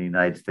prevalent in the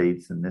United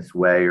States in this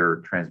way or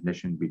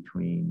transmission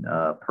between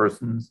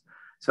persons.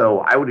 So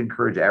I would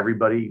encourage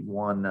everybody.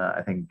 One,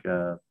 I think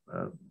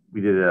we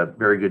did a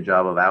very good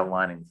job of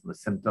outlining some of the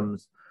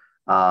symptoms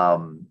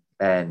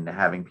and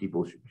having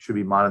people should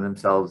be monitoring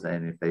themselves.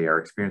 And if they are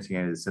experiencing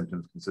any of the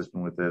symptoms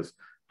consistent with this,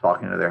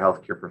 talking to their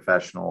healthcare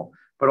professional,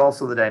 but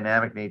also the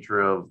dynamic nature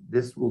of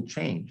this will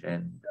change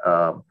and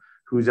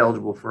who's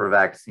eligible for a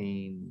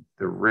vaccine,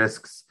 the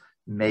risks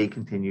may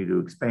continue to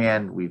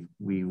expand.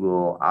 We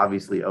will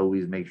obviously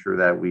always make sure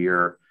that we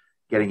are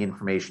getting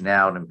information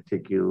out and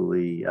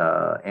particularly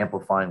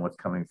amplifying what's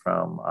coming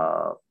from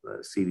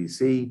the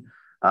CDC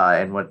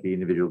and what the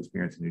individual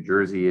experience in New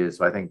Jersey is.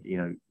 So I think,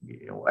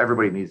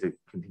 everybody needs to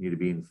continue to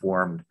be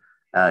informed,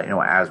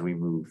 as we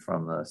move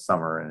from the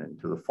summer and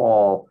into the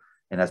fall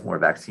and as more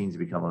vaccines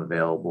become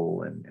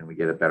available and we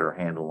get a better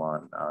handle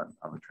on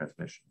the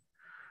transmission.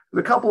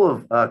 There's a couple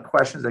of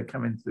questions that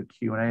come into the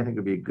Q&A. I think it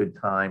would be a good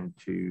time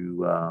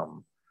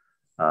to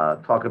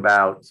talk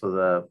about. So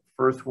the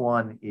first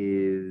one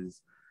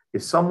is,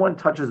 if someone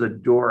touches a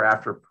door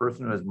after a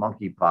person who has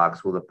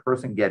monkeypox, will the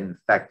person get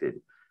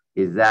infected?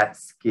 Is that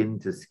skin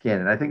to skin?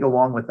 And I think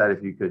along with that,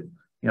 if you could,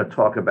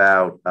 talk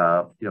about,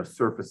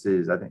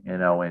 surfaces, I think,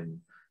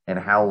 and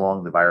how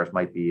long the virus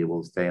might be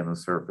able to stay on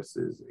those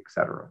surfaces, et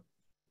cetera.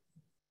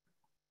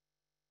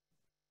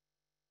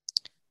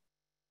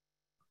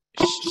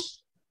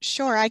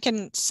 Sure, I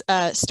can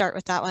start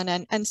with that one.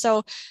 And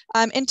so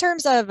in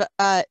terms of,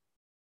 a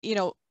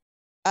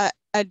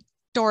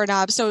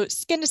doorknob, so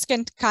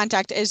skin-to-skin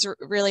contact is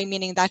really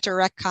meaning that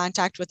direct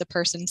contact with the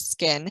person's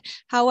skin.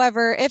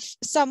 However, if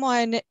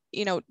someone,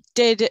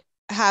 did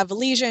have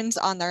lesions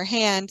on their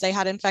hands, they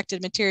had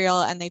infected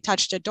material and they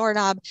touched a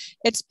doorknob,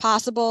 it's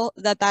possible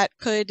that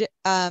could,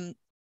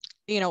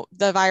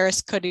 the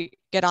virus could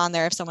get on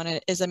there if someone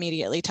is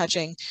immediately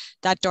touching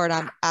that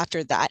doorknob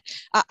after that.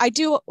 I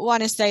do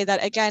want to say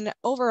that, again,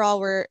 overall,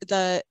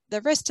 the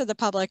risk to the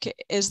public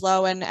is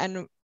low,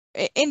 and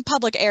in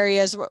public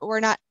areas, we're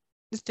not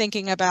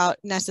thinking about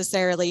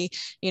necessarily,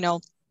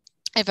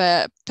 if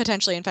a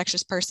potentially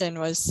infectious person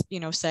was,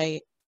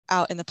 say,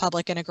 out in the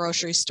public in a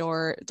grocery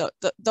store,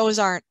 those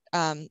aren't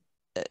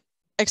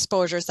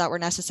exposures that we're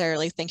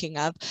necessarily thinking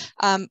of.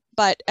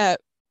 But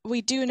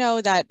we do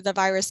know that the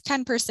virus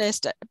can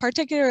persist,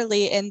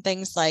 particularly in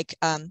things like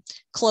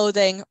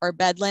clothing or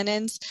bed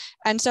linens.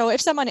 And so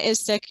if someone is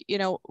sick,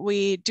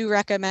 we do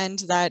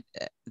recommend that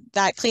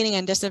cleaning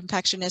and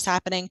disinfection is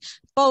happening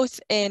both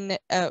in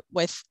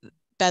with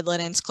bed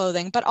linens,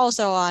 clothing, but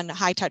also on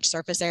high touch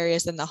surface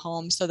areas in the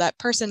home, so that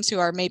persons who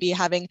are maybe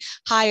having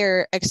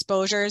higher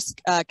exposures,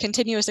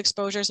 continuous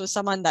exposures with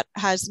someone that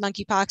has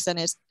monkeypox and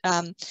is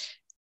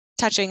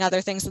touching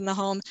other things in the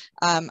home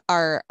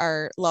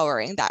are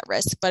lowering that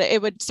risk. But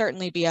it would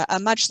certainly be a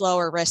much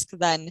lower risk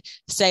than,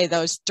 say,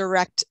 those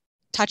direct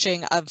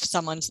touching of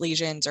someone's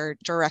lesions or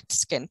direct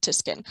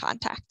skin-to-skin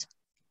contact.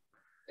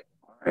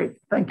 All right,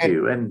 thank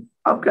you. And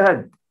go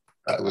ahead.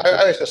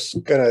 I was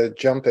just going to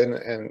jump in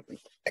and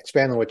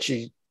expand on what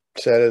she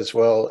said, as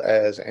well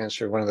as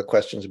answer one of the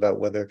questions about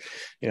whether,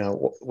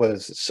 what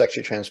is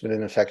sexually transmitted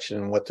infection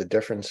and what the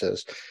difference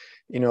is.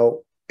 In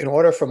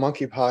order for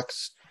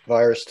monkeypox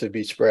virus to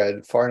be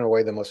spread, far and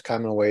away the most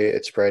common way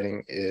it's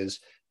spreading is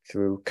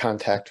through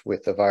contact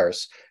with the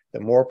virus. The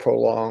more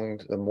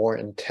prolonged, the more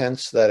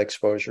intense that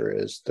exposure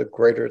is, the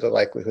greater the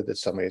likelihood that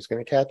somebody is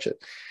going to catch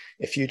it.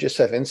 If you just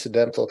have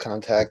incidental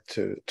contact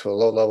to a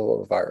low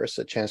level of virus,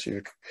 the chance of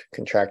you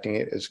contracting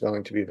it is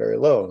going to be very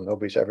low.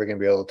 Nobody's ever going to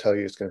be able to tell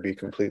you it's going to be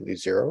completely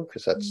zero,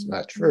 because that's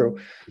not true,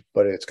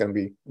 but it's going to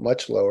be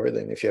much lower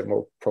than if you have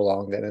more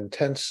prolonged and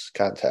intense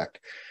contact.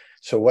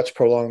 So what's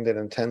prolonged and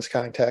intense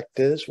contact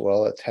is?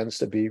 Well, it tends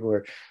to be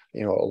where,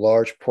 a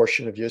large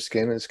portion of your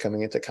skin is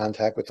coming into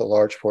contact with a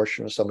large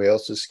portion of somebody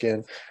else's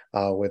skin,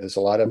 where there's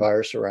a lot of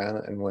virus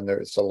around, and when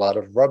there's a lot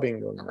of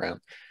rubbing going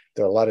around.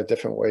 There are a lot of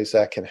different ways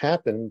that can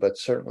happen, but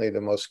certainly the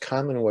most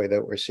common way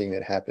that we're seeing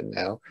it happen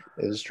now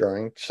is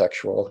during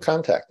sexual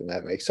contact, and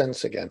that makes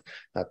sense. Again,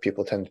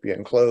 people tend to be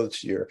in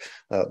clothes, you're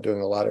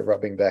doing a lot of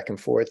rubbing back and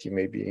forth, you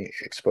may be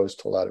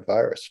exposed to a lot of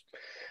virus.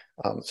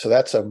 So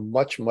that's a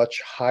much,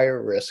 much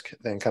higher risk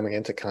than coming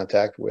into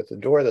contact with a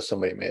door that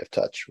somebody may have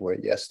touched, where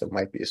yes, there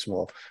might be a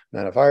small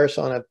amount of virus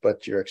on it,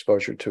 but your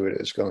exposure to it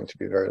is going to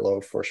be very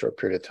low for a short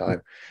period of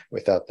time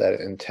without that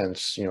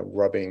intense,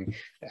 rubbing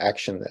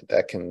action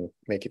that can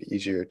make it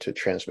easier to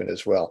transmit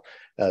as well.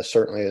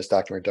 Certainly, as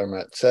Dr.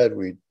 McDermott said,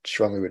 we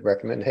strongly would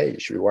recommend, hey, you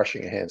should be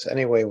washing your hands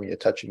anyway when you're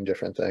touching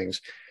different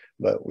things,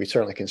 but we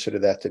certainly consider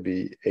that to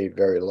be a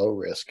very low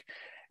risk.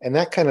 And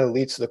that kind of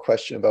leads to the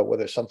question about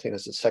whether something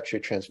is a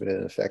sexually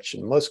transmitted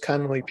infection. Most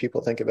commonly,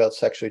 people think about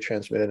sexually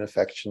transmitted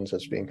infections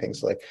as being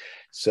things like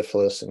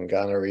syphilis and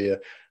gonorrhea,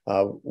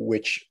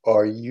 which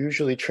are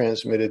usually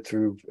transmitted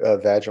through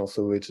vaginal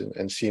fluids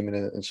and semen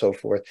and so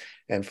forth,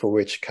 and for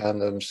which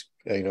condoms,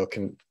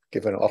 can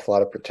give an awful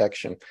lot of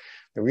protection.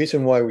 The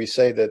reason why we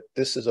say that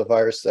this is a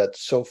virus that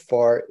so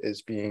far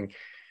is being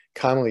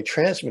commonly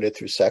transmitted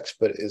through sex,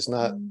 but is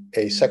not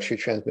a sexually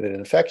transmitted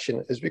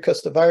infection, is because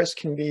the virus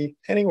can be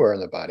anywhere in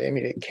the body. I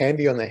mean, it can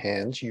be on the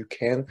hands. You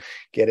can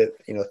get it,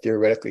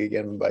 theoretically,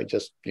 again, by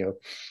just,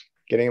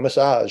 getting a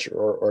massage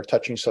or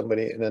touching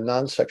somebody in a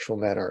non-sexual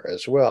manner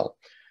as well.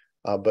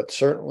 But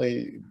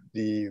certainly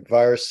the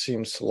virus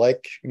seems to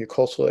like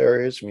mucosal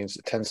areas, means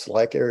it tends to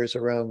like areas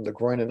around the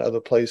groin and other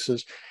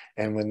places.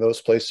 And when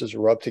those places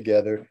rub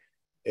together,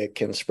 it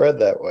can spread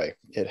that way.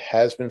 It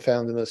has been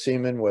found in the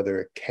semen. Whether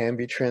it can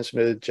be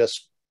transmitted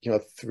just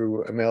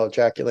through a male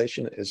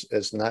ejaculation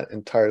is not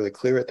entirely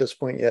clear at this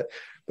point yet,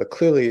 but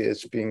clearly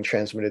it's being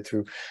transmitted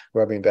through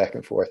rubbing back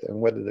and forth.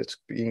 And whether it's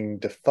being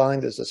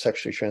defined as a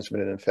sexually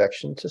transmitted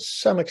infection to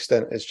some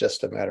extent is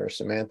just a matter of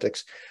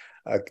semantics.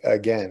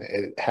 Again,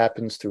 it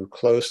happens through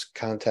close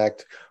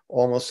contact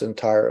almost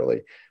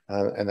entirely,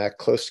 and that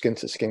close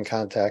skin-to-skin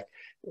contact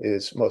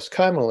is most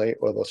commonly,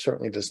 although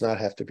certainly does not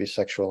have to be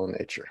sexual in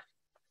nature.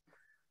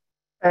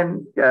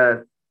 And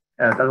Dr.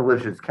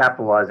 Lifshitz,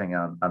 capitalizing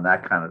on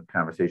that kind of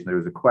conversation, there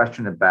was a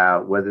question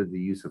about whether the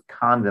use of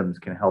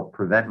condoms can help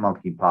prevent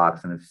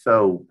monkeypox, and if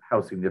so,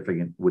 how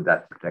significant would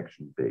that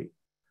protection be?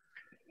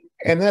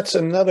 And that's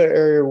another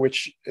area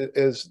which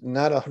is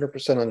not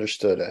 100%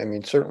 understood. I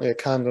mean, certainly a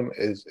condom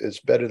is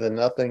better than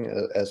nothing.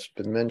 As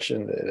been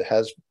mentioned,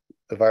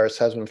 the virus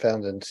has been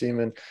found in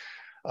semen,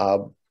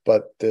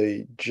 but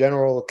the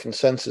general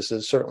consensus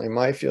is, certainly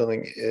my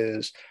feeling,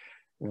 is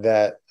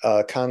that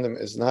a condom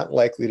is not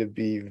likely to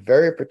be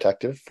very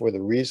protective for the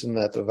reason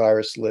that the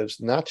virus lives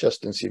not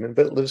just in semen,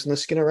 but it lives in the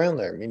skin around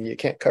there. I mean, you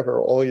can't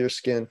cover all your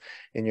skin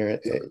in your,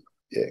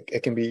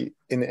 it can be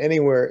in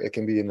anywhere, it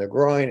can be in the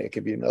groin, it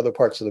can be in other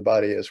parts of the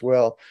body as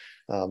well.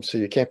 So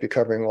you can't be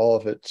covering all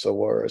of it. So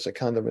whereas a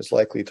condom is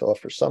likely to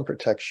offer some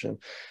protection,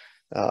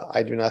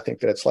 I do not think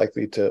that it's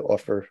likely to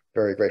offer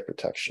very great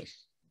protection.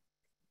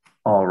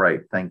 All right,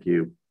 thank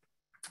you.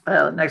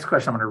 Next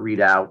question I'm going to read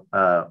out.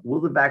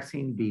 Will the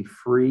vaccine be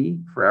free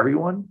for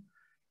everyone?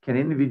 Can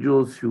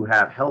individuals who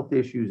have health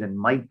issues and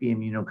might be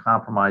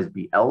immunocompromised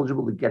be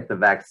eligible to get the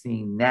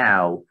vaccine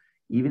now,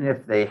 even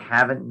if they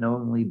haven't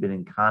knowingly been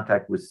in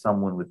contact with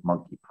someone with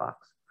monkeypox?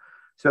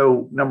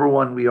 So number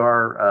one, we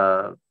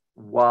are,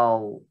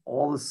 while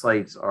all the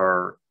sites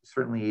are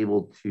certainly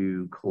able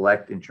to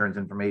collect insurance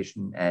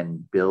information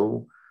and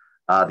bill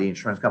the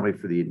insurance company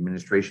for the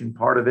administration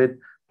part of it,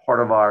 part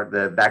of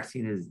the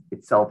vaccine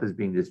itself is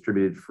being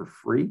distributed for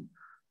free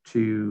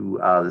to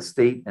the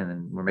state, and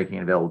then we're making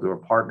it available to our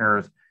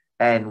partners.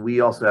 And we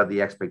also have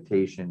the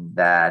expectation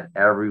that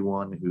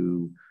everyone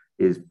who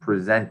is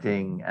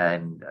presenting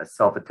and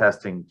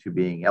self-attesting to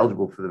being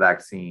eligible for the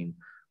vaccine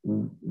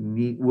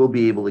will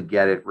be able to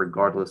get it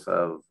regardless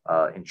of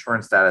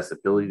insurance status,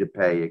 ability to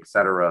pay, et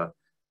cetera.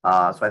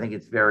 So I think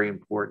it's very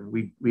important.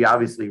 We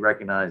obviously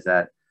recognize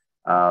that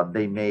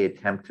they may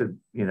attempt to,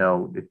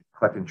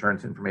 collect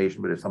insurance information,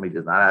 but if somebody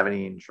does not have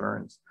any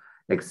insurance,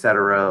 et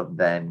cetera,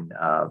 then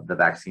the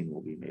vaccine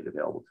will be made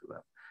available to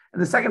them.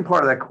 And the second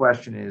part of that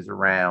question is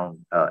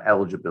around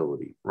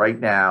eligibility. Right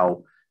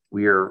now,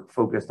 we are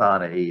focused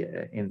on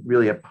in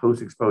really a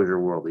post-exposure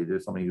world. Either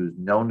somebody who's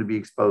known to be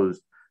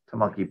exposed to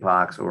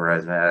monkeypox or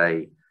has had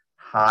a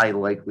high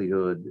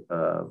likelihood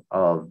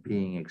of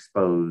being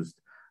exposed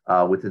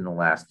within the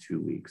last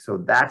 2 weeks. So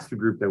that's the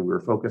group that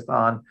we're focused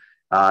on.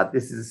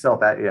 This is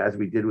as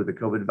we did with the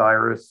COVID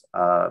virus,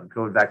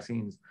 COVID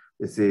vaccines,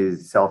 this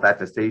is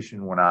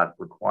self-attestation. We're not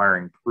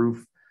requiring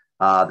proof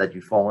that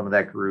you fall into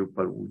that group,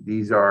 but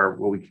these are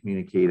what we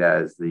communicate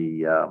as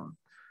the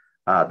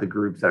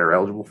groups that are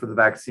eligible for the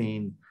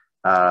vaccine.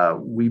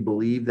 We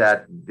believe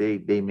that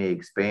they may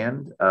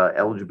expand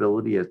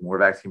eligibility as more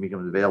vaccine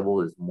becomes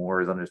available, as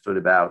more is understood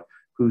about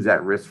who's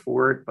at risk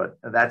for it, but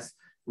that's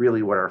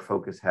really what our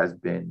focus has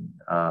been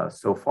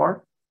so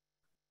far.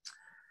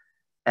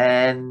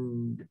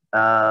 And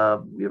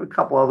we have a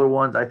couple other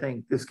ones. I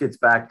think this gets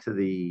back to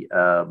the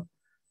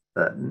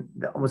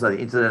almost like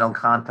the incidental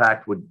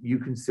contact. Would you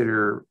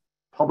consider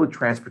public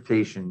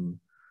transportation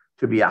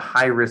to be a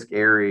high-risk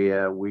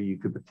area where you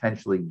could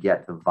potentially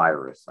get the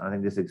virus? I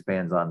think this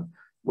expands on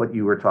what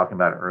you were talking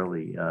about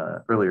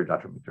earlier,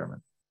 Dr.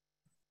 McDermott.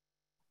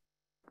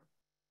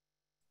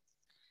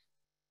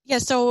 Yeah,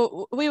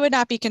 so we would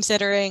not be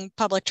considering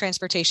public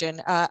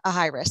transportation a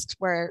high risk,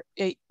 where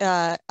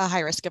a high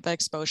risk of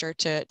exposure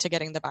to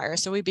getting the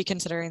virus. So we'd be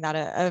considering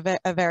that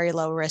a very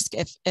low risk,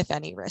 if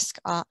any risk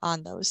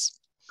on those.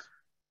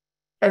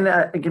 And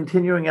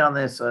continuing on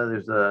this,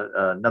 there's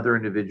another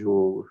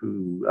individual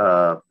who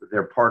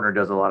their partner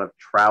does a lot of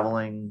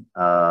traveling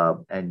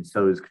and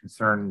so is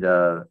concerned,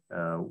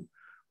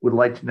 would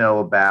like to know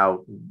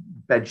about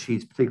bed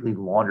sheets, particularly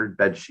laundered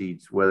bed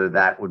sheets, whether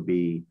that would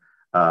be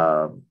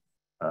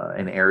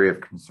an area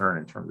of concern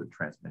in terms of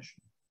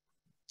transmission?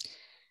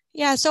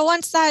 Yeah, so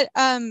once that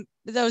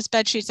those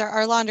bed sheets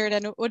are laundered,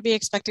 and would be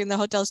expecting the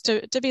hotels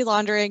to be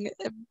laundering,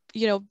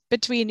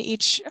 between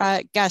each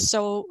guest.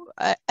 So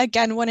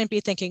again, wouldn't be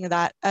thinking of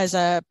that as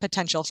a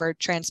potential for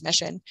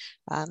transmission.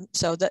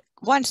 So that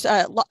once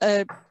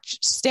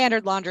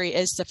standard laundry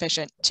is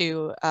sufficient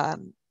to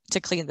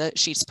clean the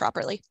sheets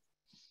properly.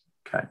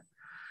 Okay.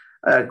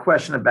 A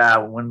question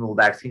about when will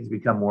vaccines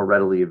become more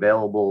readily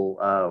available.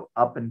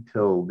 Up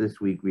until this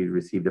week, we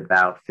received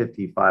about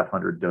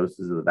 5,500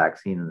 doses of the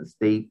vaccine in the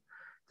state.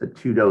 It's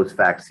a 2-dose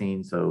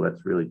vaccine, so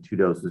that's really 2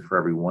 doses for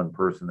every 1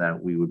 person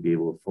that we would be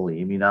able to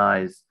fully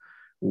immunize.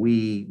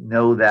 We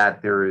know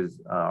that there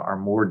are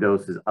more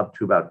doses, up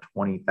to about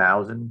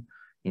 20,000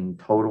 in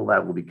total,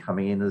 that will be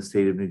coming into the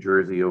state of New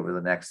Jersey over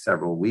the next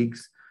several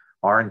weeks.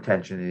 Our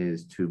intention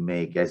is to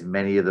make as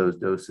many of those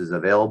doses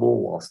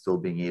available while still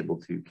being able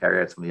to carry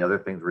out some of the other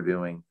things we're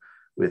doing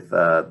with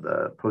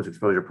the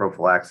post-exposure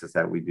prophylaxis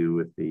that we do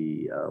with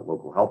the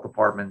local health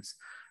departments.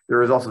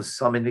 There is also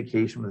some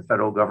indication from the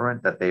federal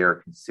government that they are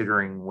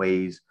considering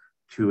ways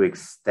to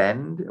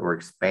extend or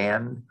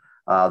expand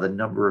the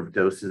number of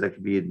doses that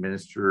can be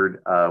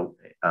administered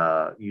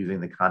using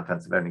the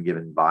contents of any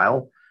given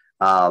vial.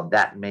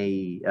 That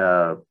may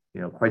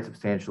quite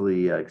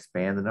substantially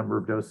expand the number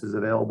of doses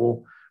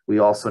available. We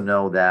also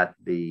know that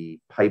the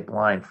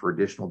pipeline for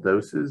additional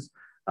doses,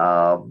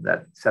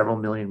 that several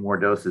million more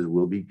doses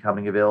will be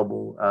coming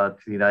available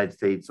to the United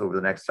States over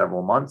the next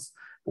several months.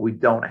 But we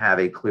don't have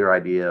a clear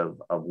idea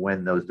of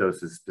when those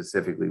doses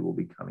specifically will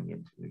be coming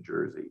into New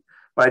Jersey.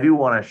 But I do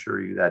want to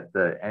assure you that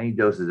any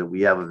doses that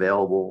we have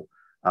available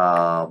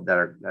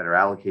that are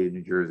allocated in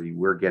New Jersey,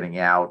 we're getting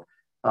out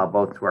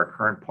both to our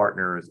current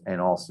partners and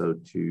also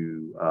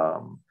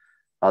to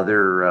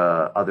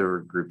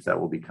other groups that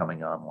will be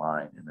coming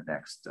online in the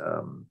next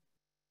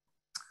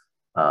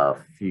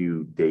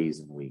few days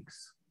and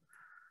weeks.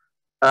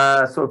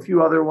 So a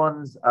few other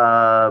ones.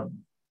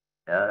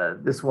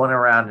 This one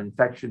around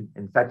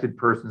infected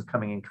persons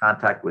coming in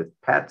contact with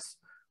pets.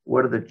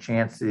 What are the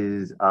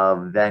chances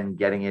of then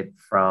getting it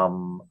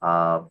from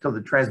so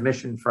the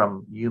transmission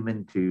from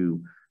human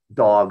to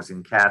dogs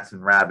and cats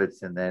and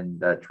rabbits, and then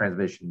the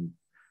transmission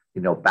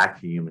back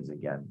to humans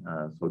again?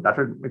 So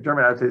Dr.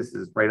 McDermott, I would say this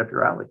is right up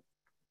your alley.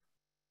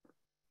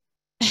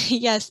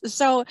 Yes.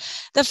 So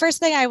the first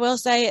thing I will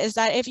say is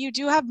that if you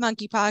do have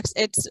monkeypox,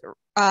 it's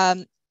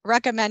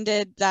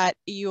recommended that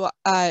you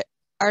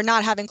are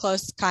not having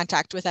close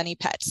contact with any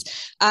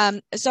pets.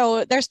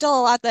 So there's still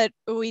a lot that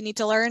we need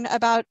to learn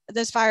about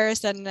this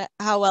virus and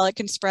how well it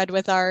can spread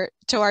to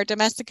our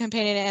domestic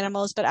companion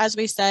animals. But as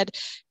we said,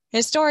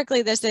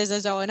 historically, this is a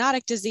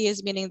zoonotic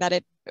disease, meaning that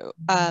it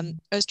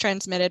was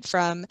transmitted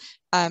from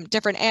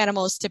different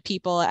animals to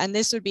people. And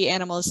this would be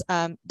animals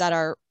that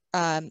are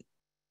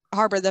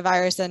harbor the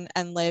virus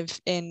and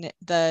live in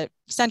the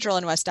Central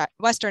and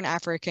Western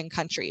African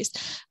countries.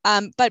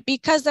 But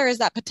because there is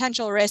that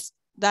potential risk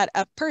that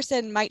a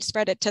person might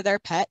spread it to their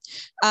pet,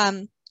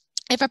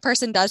 if a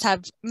person does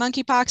have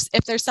monkeypox,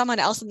 if there's someone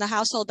else in the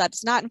household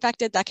that's not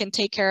infected that can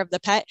take care of the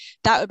pet,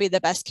 that would be the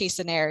best case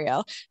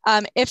scenario.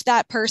 If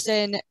that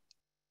person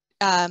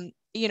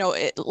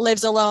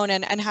lives alone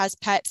and has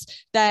pets,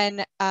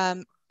 then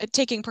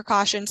taking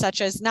precautions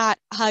such as not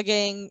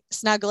hugging,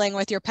 snuggling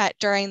with your pet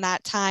during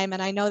that time.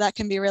 And I know that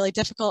can be really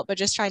difficult, but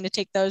just trying to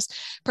take those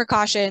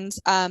precautions,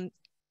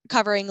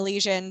 covering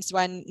lesions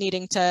when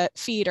needing to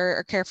feed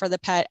or care for the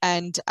pet,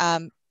 and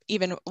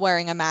even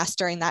wearing a mask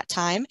during that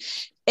time.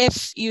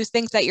 If you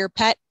think that your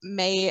pet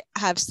may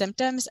have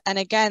symptoms, and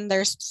again,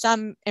 there's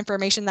some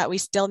information that we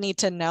still need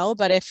to know,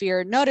 but if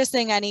you're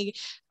noticing any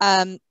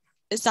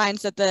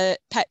signs that the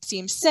pet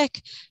seems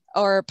sick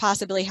or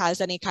possibly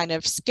has any kind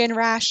of skin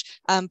rash,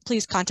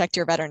 please contact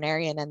your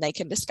veterinarian and they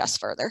can discuss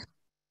further.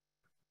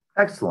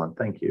 Excellent,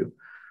 thank you.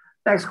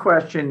 Next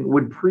question,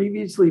 would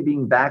previously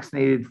being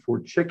vaccinated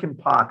for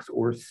chickenpox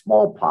or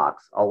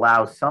smallpox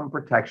allow some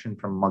protection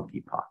from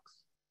monkeypox?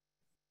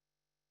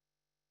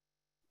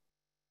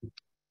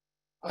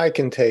 I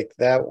can take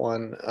that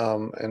one,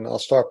 and I'll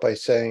start by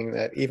saying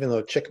that even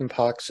though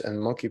chickenpox and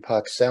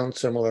monkeypox sound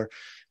similar,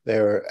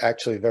 they're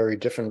actually very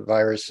different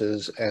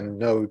viruses, and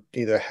no,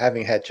 either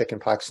having had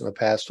chickenpox in the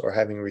past or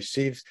having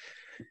received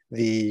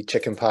the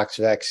chickenpox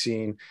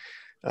vaccine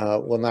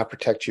will not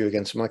protect you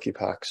against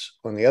monkeypox.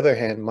 On the other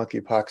hand,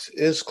 monkeypox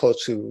is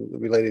closely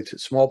related to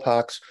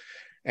smallpox,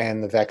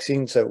 and the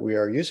vaccines that we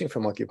are using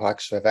for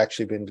monkeypox have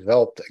actually been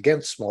developed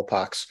against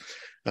smallpox.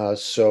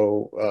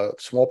 So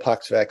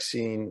smallpox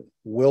vaccine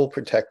will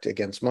protect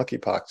against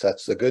monkeypox.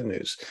 That's the good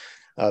news.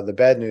 The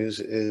bad news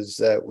is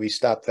that we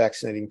stopped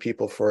vaccinating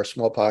people for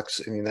smallpox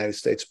in the United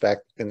States back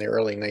in the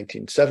early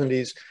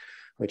 1970s,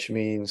 which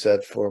means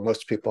that for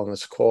most people on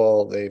this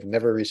call, they've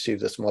never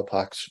received a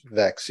smallpox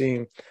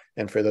vaccine.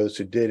 And for those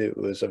who did, it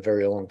was a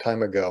very long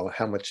time ago.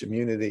 How much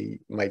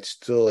immunity might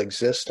still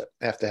exist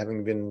after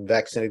having been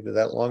vaccinated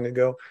that long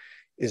ago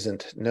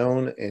isn't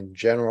known. In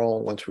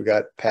general, once we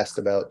got past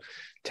about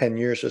 10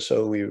 years or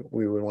so, we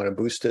would want to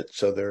boost it.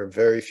 So there are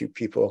very few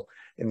people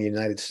in the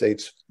United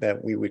States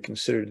that we would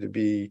consider to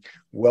be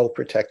well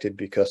protected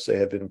because they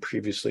have been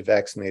previously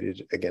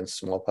vaccinated against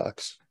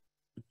smallpox.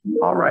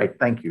 All right,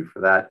 thank you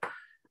for that.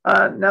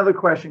 Another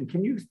question,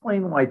 can you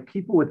explain why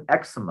people with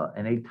eczema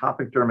and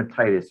atopic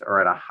dermatitis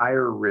are at a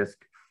higher risk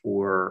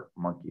for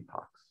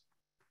monkeypox?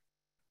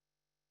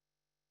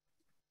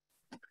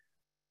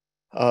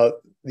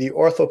 The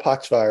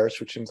orthopox virus,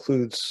 which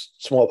includes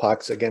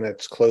smallpox, again,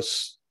 it's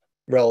close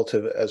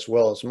relative as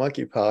well as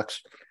monkeypox,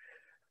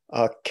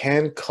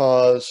 can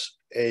cause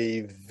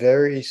a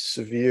very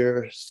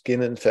severe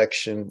skin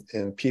infection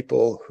in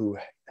people who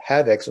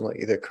have eczema,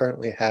 either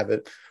currently have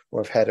it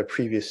or have had a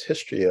previous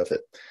history of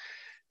it.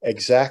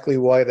 Exactly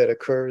why that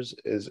occurs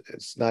is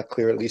it's not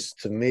clear, at least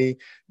to me,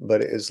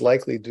 but it is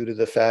likely due to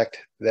the fact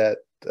that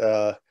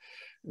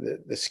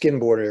the skin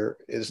border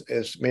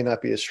may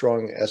not be as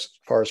strong as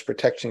far as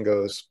protection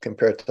goes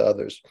compared to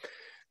others.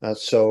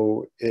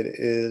 So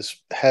it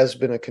has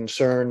been a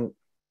concern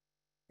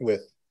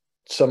with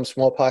some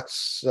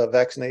smallpox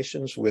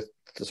vaccinations with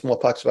the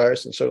smallpox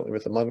virus, and certainly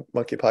with the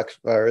monkeypox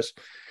virus,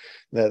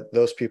 that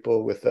those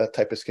people with that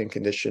type of skin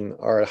condition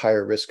are at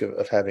higher risk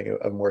of having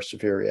a more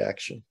severe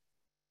reaction.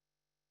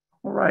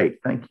 All right,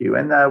 thank you.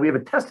 And we have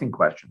a testing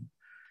question.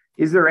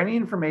 Is there any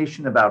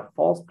information about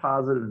false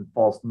positives and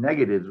false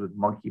negatives with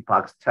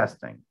monkeypox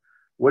testing?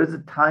 What is the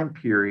time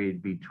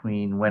period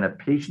between when a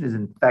patient is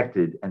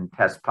infected and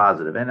tests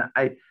positive? And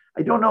I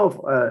don't know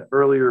if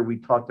earlier we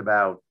talked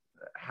about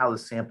how the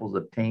sample is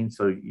obtained.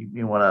 So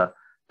you want to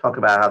talk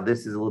about how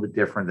this is a little bit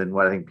different than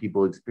what I think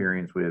people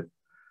experience with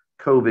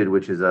COVID,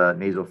 which is a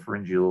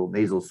nasopharyngeal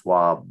nasal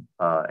swab,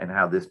 and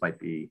how this might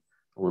be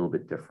a little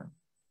bit different.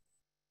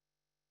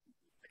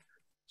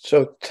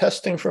 So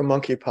testing for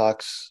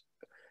monkeypox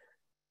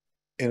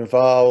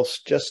involves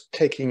just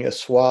taking a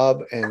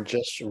swab and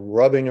just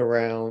rubbing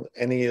around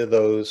any of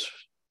those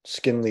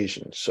skin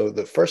lesions. So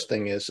the first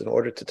thing is, in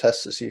order to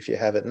test to see if you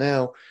have it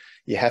now,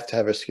 you have to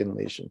have a skin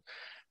lesion.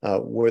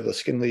 Where the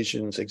skin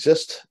lesions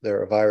exist, there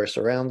are a virus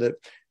around it,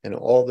 and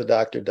all the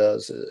doctor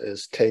does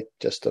is take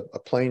just a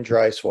plain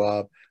dry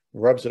swab,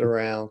 rubs it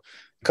around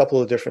a couple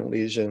of different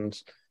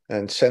lesions,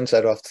 and sends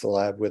that off to the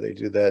lab where they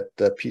do the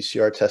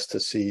PCR test to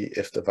see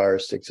if the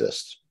virus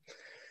exists.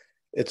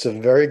 It's a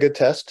very good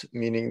test,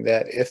 meaning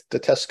that if the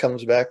test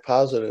comes back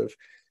positive,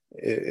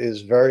 it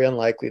is very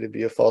unlikely to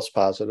be a false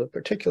positive,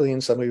 particularly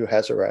in somebody who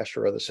has a rash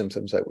or other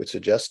symptoms that would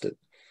suggest it.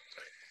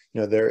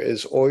 You know, there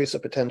is always a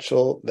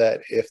potential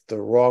that if the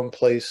wrong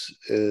place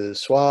is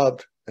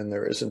swabbed and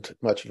there isn't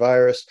much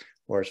virus,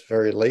 or it's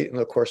very late in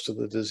the course of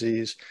the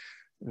disease,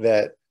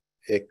 that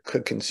it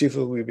could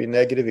conceivably be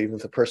negative even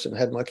if the person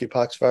had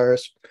monkeypox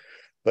virus.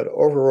 But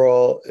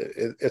overall,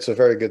 it's a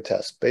very good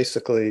test.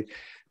 Basically,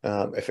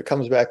 if it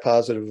comes back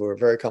positive, we're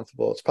very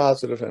comfortable it's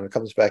positive, and it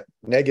comes back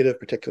negative,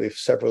 particularly if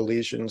several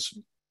lesions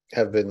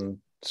have been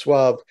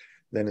swabbed,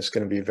 then it's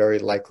going to be very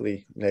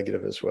likely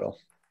negative as well.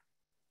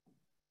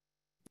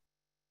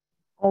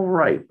 All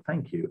right,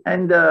 thank you.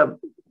 And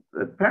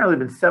apparently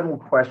been several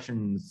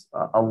questions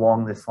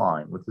along this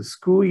line. With the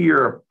school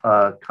year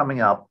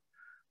coming up,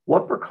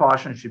 what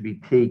precautions should be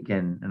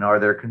taken, and are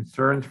there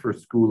concerns for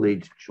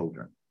school-aged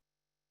children?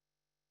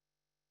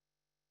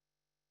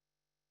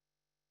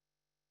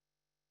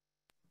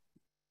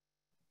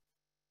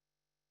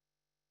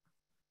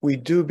 We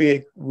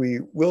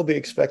will be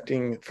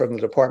expecting from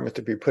the department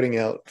to be putting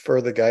out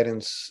further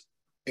guidance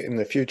in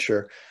the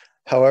future.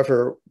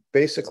 However,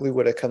 basically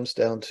what it comes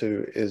down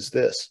to is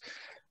this.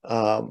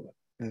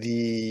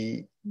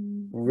 The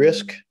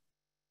risk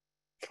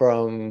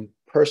from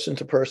person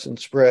to person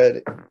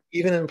spread,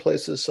 even in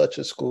places such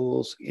as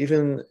schools,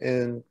 even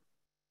in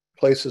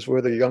places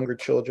where the younger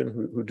children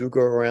who do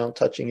go around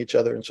touching each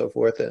other and so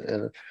forth,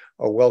 and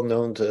are well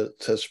known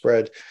to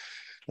spread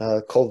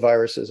cold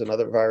viruses and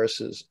other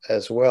viruses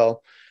as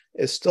well,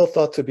 is still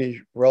thought to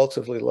be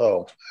relatively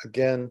low.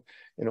 Again,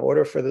 in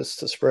order for this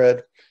to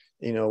spread,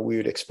 you know, we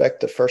would expect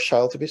the first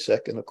child to be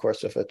sick. And of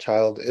course, if a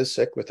child is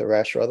sick with a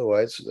rash or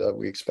otherwise,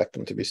 we expect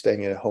them to be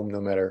staying at home no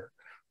matter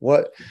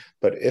what.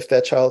 But if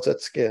that child's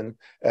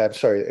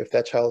if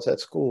that child's at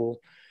school,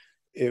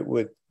 it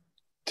would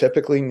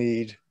typically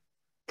need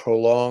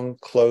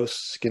prolonged, close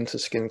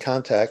skin-to-skin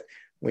contact,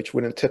 which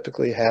wouldn't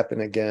typically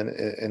happen again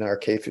in our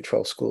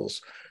K-12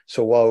 schools.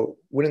 So while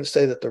I wouldn't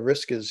say that the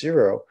risk is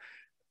zero,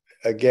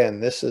 again,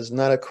 this is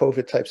not a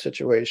COVID type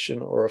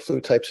situation or a flu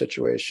type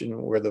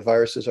situation where the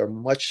viruses are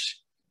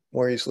much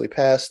more easily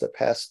passed, that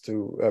pass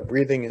through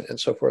breathing and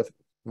so forth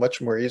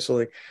much more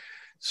easily.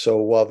 So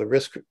while the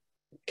risk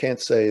can't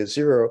say is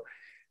zero,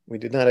 we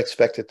did not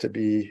expect it to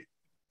be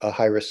a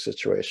high risk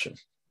situation.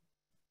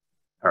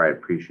 All right,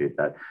 appreciate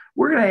that.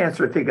 We're going to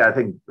answer, I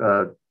think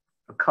a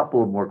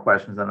couple of more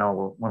questions. I know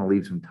we'll want to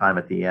leave some time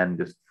at the end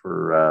just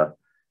for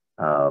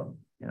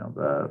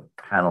the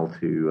panel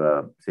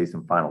to say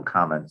some final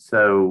comments.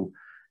 So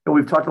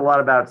we've talked a lot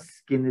about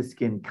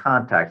skin-to-skin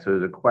contact. So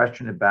there's a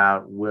question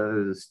about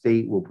whether the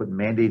state will put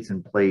mandates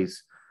in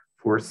place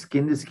for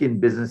skin-to-skin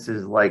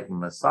businesses like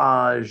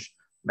massage,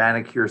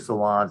 manicure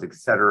salons, et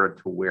cetera,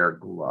 to wear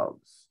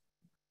gloves.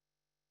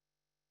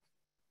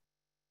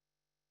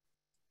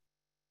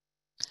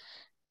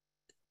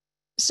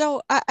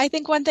 So I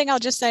think one thing I'll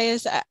just say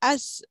is,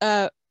 as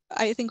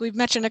I think we've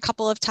mentioned a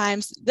couple of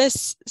times,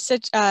 this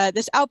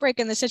outbreak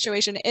and the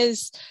situation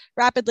is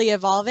rapidly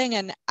evolving,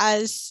 and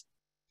as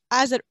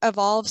it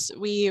evolves,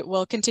 we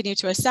will continue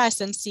to assess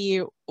and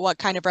see what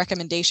kind of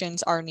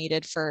recommendations are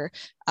needed for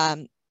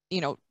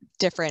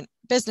different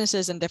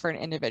businesses and different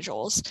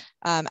individuals.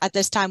 At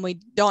this time, we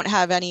don't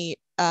have any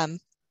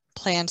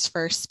plans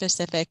for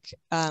specific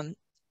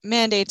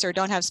mandates or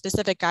don't have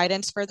specific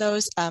guidance for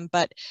those.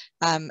 But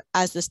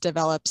as this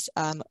develops,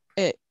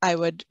 I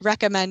would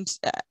recommend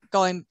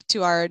going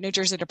to our New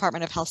Jersey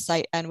Department of Health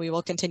site, and we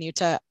will continue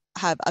to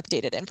have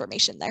updated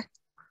information there.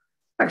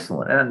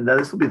 Excellent. And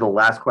this will be the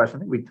last question. I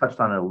think we touched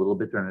on it a little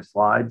bit during the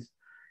slides.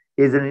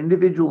 Is an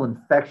individual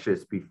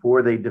infectious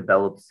before they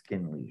develop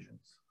skin lesions?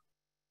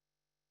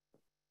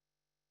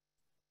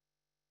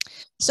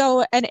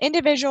 So an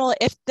individual,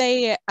 if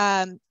they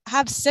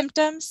have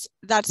symptoms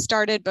that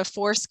started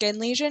before skin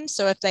lesions,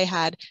 so if they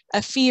had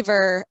a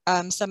fever,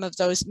 some of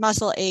those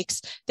muscle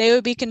aches, they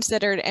would be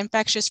considered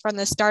infectious from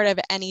the start of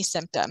any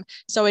symptom.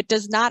 So it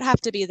does not have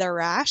to be the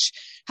rash.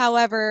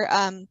 However,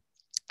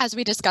 as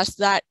we discussed,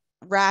 that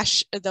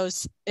rash,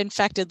 those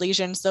infected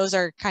lesions, those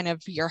are kind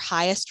of your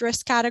highest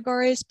risk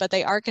categories, but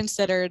they are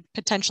considered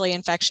potentially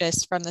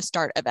infectious from the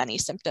start of any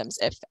symptoms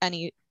if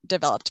any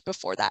developed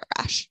before that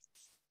rash.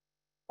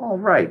 All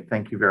right,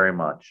 thank you very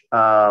much.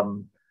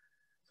 So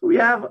we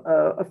have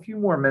a few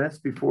more minutes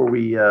before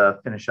we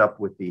finish up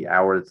with the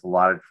hour that's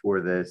allotted for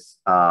this.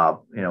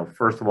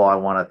 First of all, I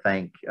want to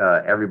thank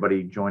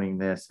everybody joining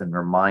this and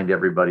remind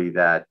everybody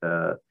that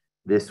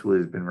this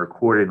has been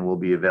recorded and will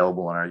be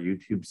available on our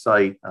YouTube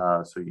site,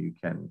 so you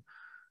can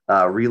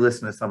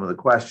re-listen to some of the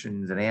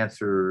questions and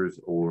answers,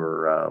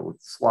 or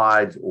with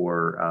slides,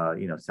 or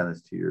send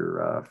this to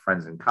your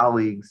friends and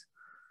colleagues.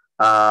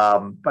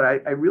 But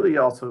I really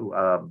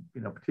also,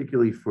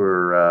 particularly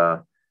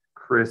for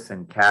Chris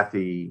and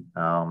Kathy,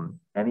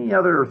 any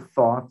other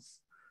thoughts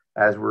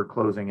as we're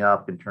closing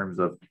up in terms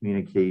of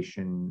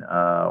communication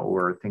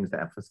or things to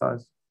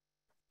emphasize?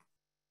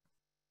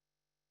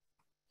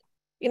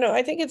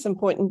 I think it's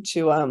important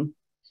to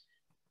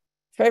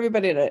for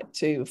everybody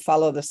to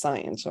follow the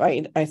science,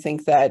 right? I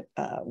think that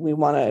we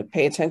want to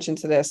pay attention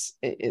to this.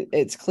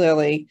 It's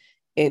clearly,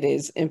 it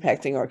is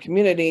impacting our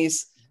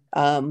communities.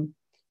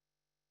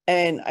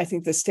 And I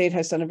think the state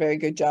has done a very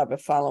good job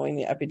of following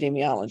the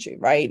epidemiology,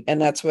 right? And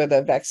that's where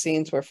the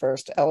vaccines were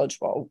first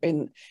eligible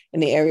in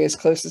the areas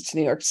closest to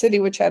New York City,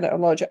 which had a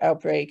larger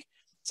outbreak.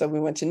 So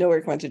we went to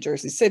Newark, went to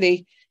Jersey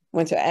City,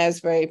 went to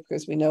Asbury,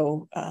 because we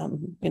know,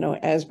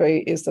 Asbury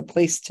is the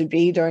place to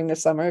be during the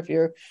summer if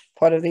you're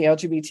part of the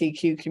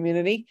LGBTQ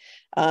community,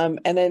 and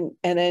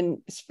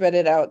then spread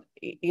it out.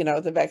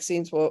 The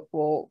vaccines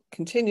will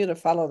continue to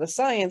follow the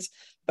science,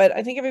 but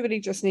I think everybody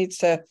just needs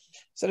to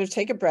sort of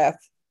take a breath,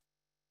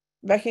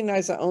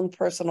 recognize their own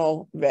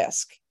personal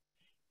risk,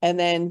 and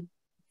then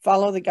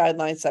follow the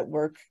guidelines that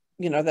work,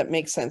 that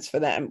make sense for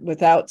them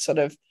without sort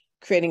of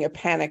creating a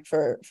panic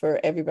for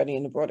everybody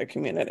in the broader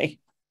community.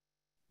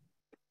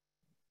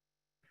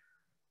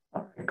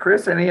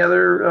 Chris, any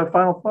other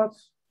final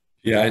thoughts?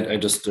 Yeah, I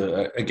just,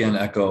 again,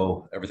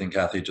 echo everything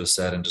Kathy just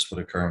said, and just would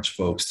encourage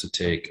folks to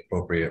take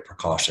appropriate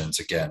precautions.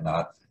 Again,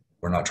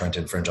 we're not trying to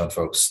infringe on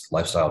folks'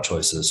 lifestyle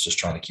choices, just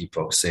trying to keep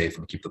folks safe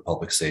and keep the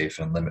public safe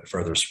and limit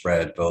further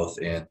spread, both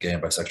in gay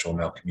and bisexual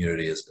male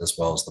community as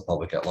well as the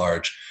public at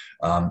large.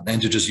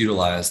 And to just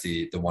utilize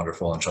the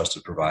wonderful and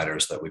trusted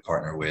providers that we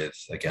partner with,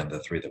 again, the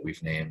 3 that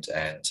we've named,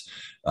 and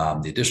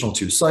the additional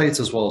 2 sites,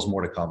 as well as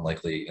more to come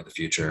likely in the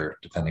future,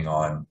 depending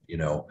on,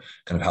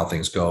 kind of how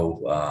things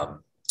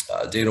go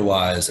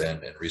data-wise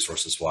and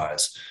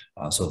resources-wise.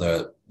 So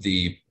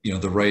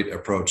the right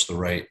approach, the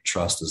right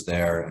trust is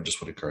there, and just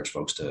would encourage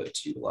folks to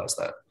utilize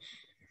that.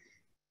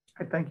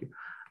 Okay, thank you.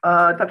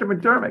 Dr.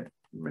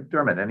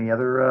 McDermott, any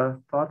other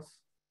thoughts?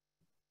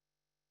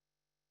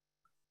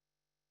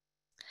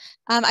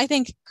 I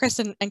think Chris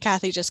and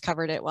Kathy just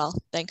covered it well.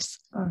 Thanks.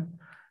 All right.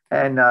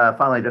 And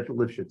finally, Dr.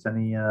 Lifshitz,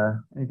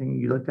 anything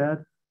you'd like to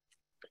add?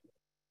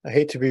 I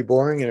hate to be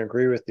boring and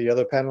agree with the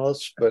other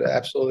panelists, but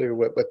absolutely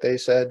what they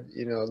said,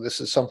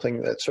 this is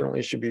something that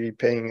certainly should be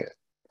paying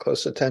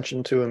close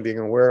attention to and being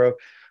aware of,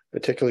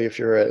 particularly if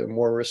you're at a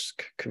more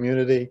risk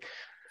community.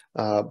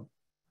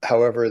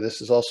 However, this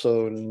is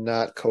also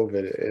not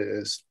COVID. It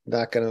is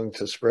not going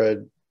to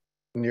spread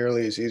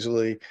nearly as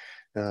easily.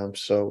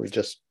 So we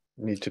just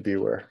need to be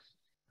aware.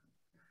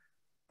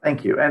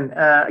 Thank you. And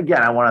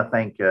again, I want to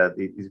thank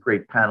these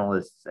great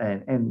panelists.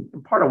 And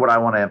part of what I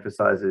want to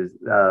emphasize is,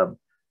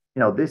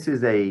 this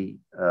is a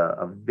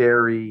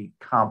very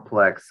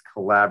complex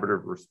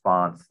collaborative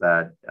response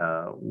that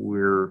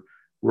we're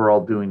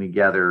all doing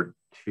together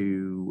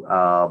to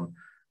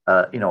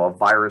a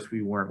virus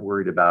we weren't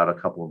worried about a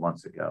couple of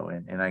months ago.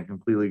 And I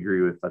completely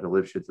agree with Dr.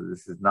 Lifshitz that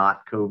this is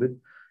not COVID.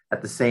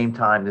 At the same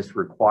time, this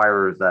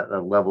requires that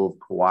level of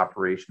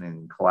cooperation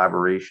and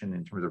collaboration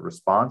in terms of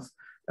response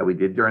that we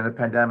did during the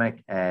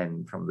pandemic,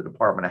 and from the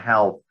Department of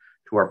Health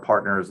to our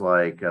partners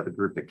like the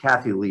group that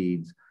Kathy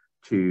leads,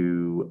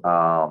 to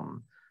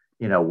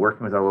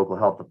working with our local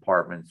health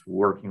departments,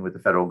 working with the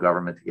federal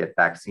government to get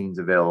vaccines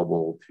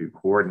available, to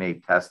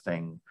coordinate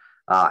testing.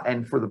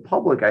 And for the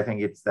public, I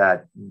think it's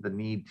that the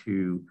need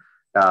to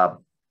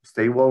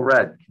stay well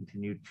read,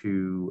 continue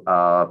to,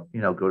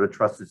 go to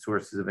trusted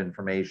sources of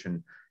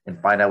information and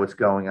find out what's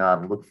going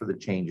on, look for the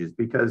changes,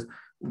 because,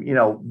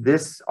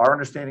 our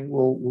understanding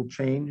will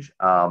change.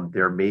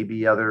 There may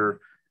be other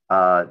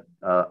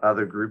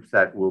groups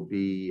that will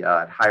be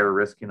at higher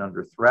risk and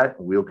under threat.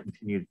 We'll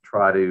continue to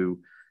try to,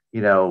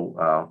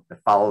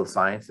 follow the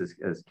science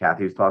as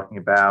Kathy was talking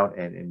about,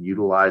 and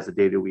utilize the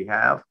data we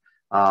have.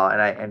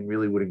 And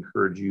really would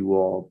encourage you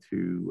all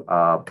to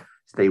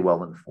stay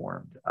well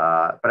informed.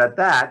 But at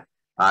that,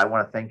 I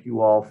want to thank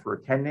you all for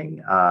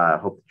attending. I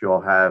hope that you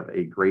all have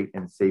a great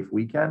and safe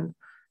weekend.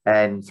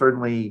 And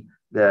certainly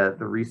the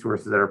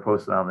resources that are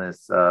posted on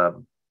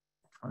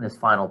this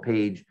final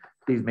page,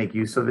 please make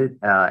use of it.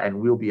 And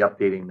we'll be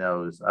updating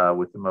those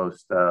with the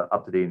most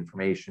up-to-date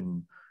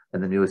information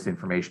and the newest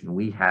information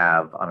we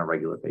have on a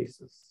regular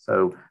basis.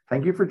 So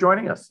thank you for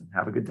joining us, and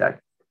have a good day.